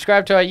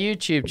 Subscribe to our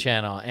YouTube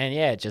channel. And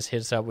yeah, just hit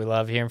us up. We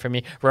love hearing from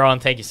you. Ron,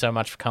 thank you so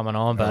much for coming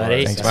on,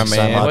 buddy. Thanks, my so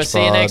man. much, We'll see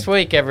you bud. next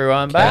week,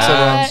 everyone. Bye. everyone.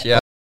 Yeah.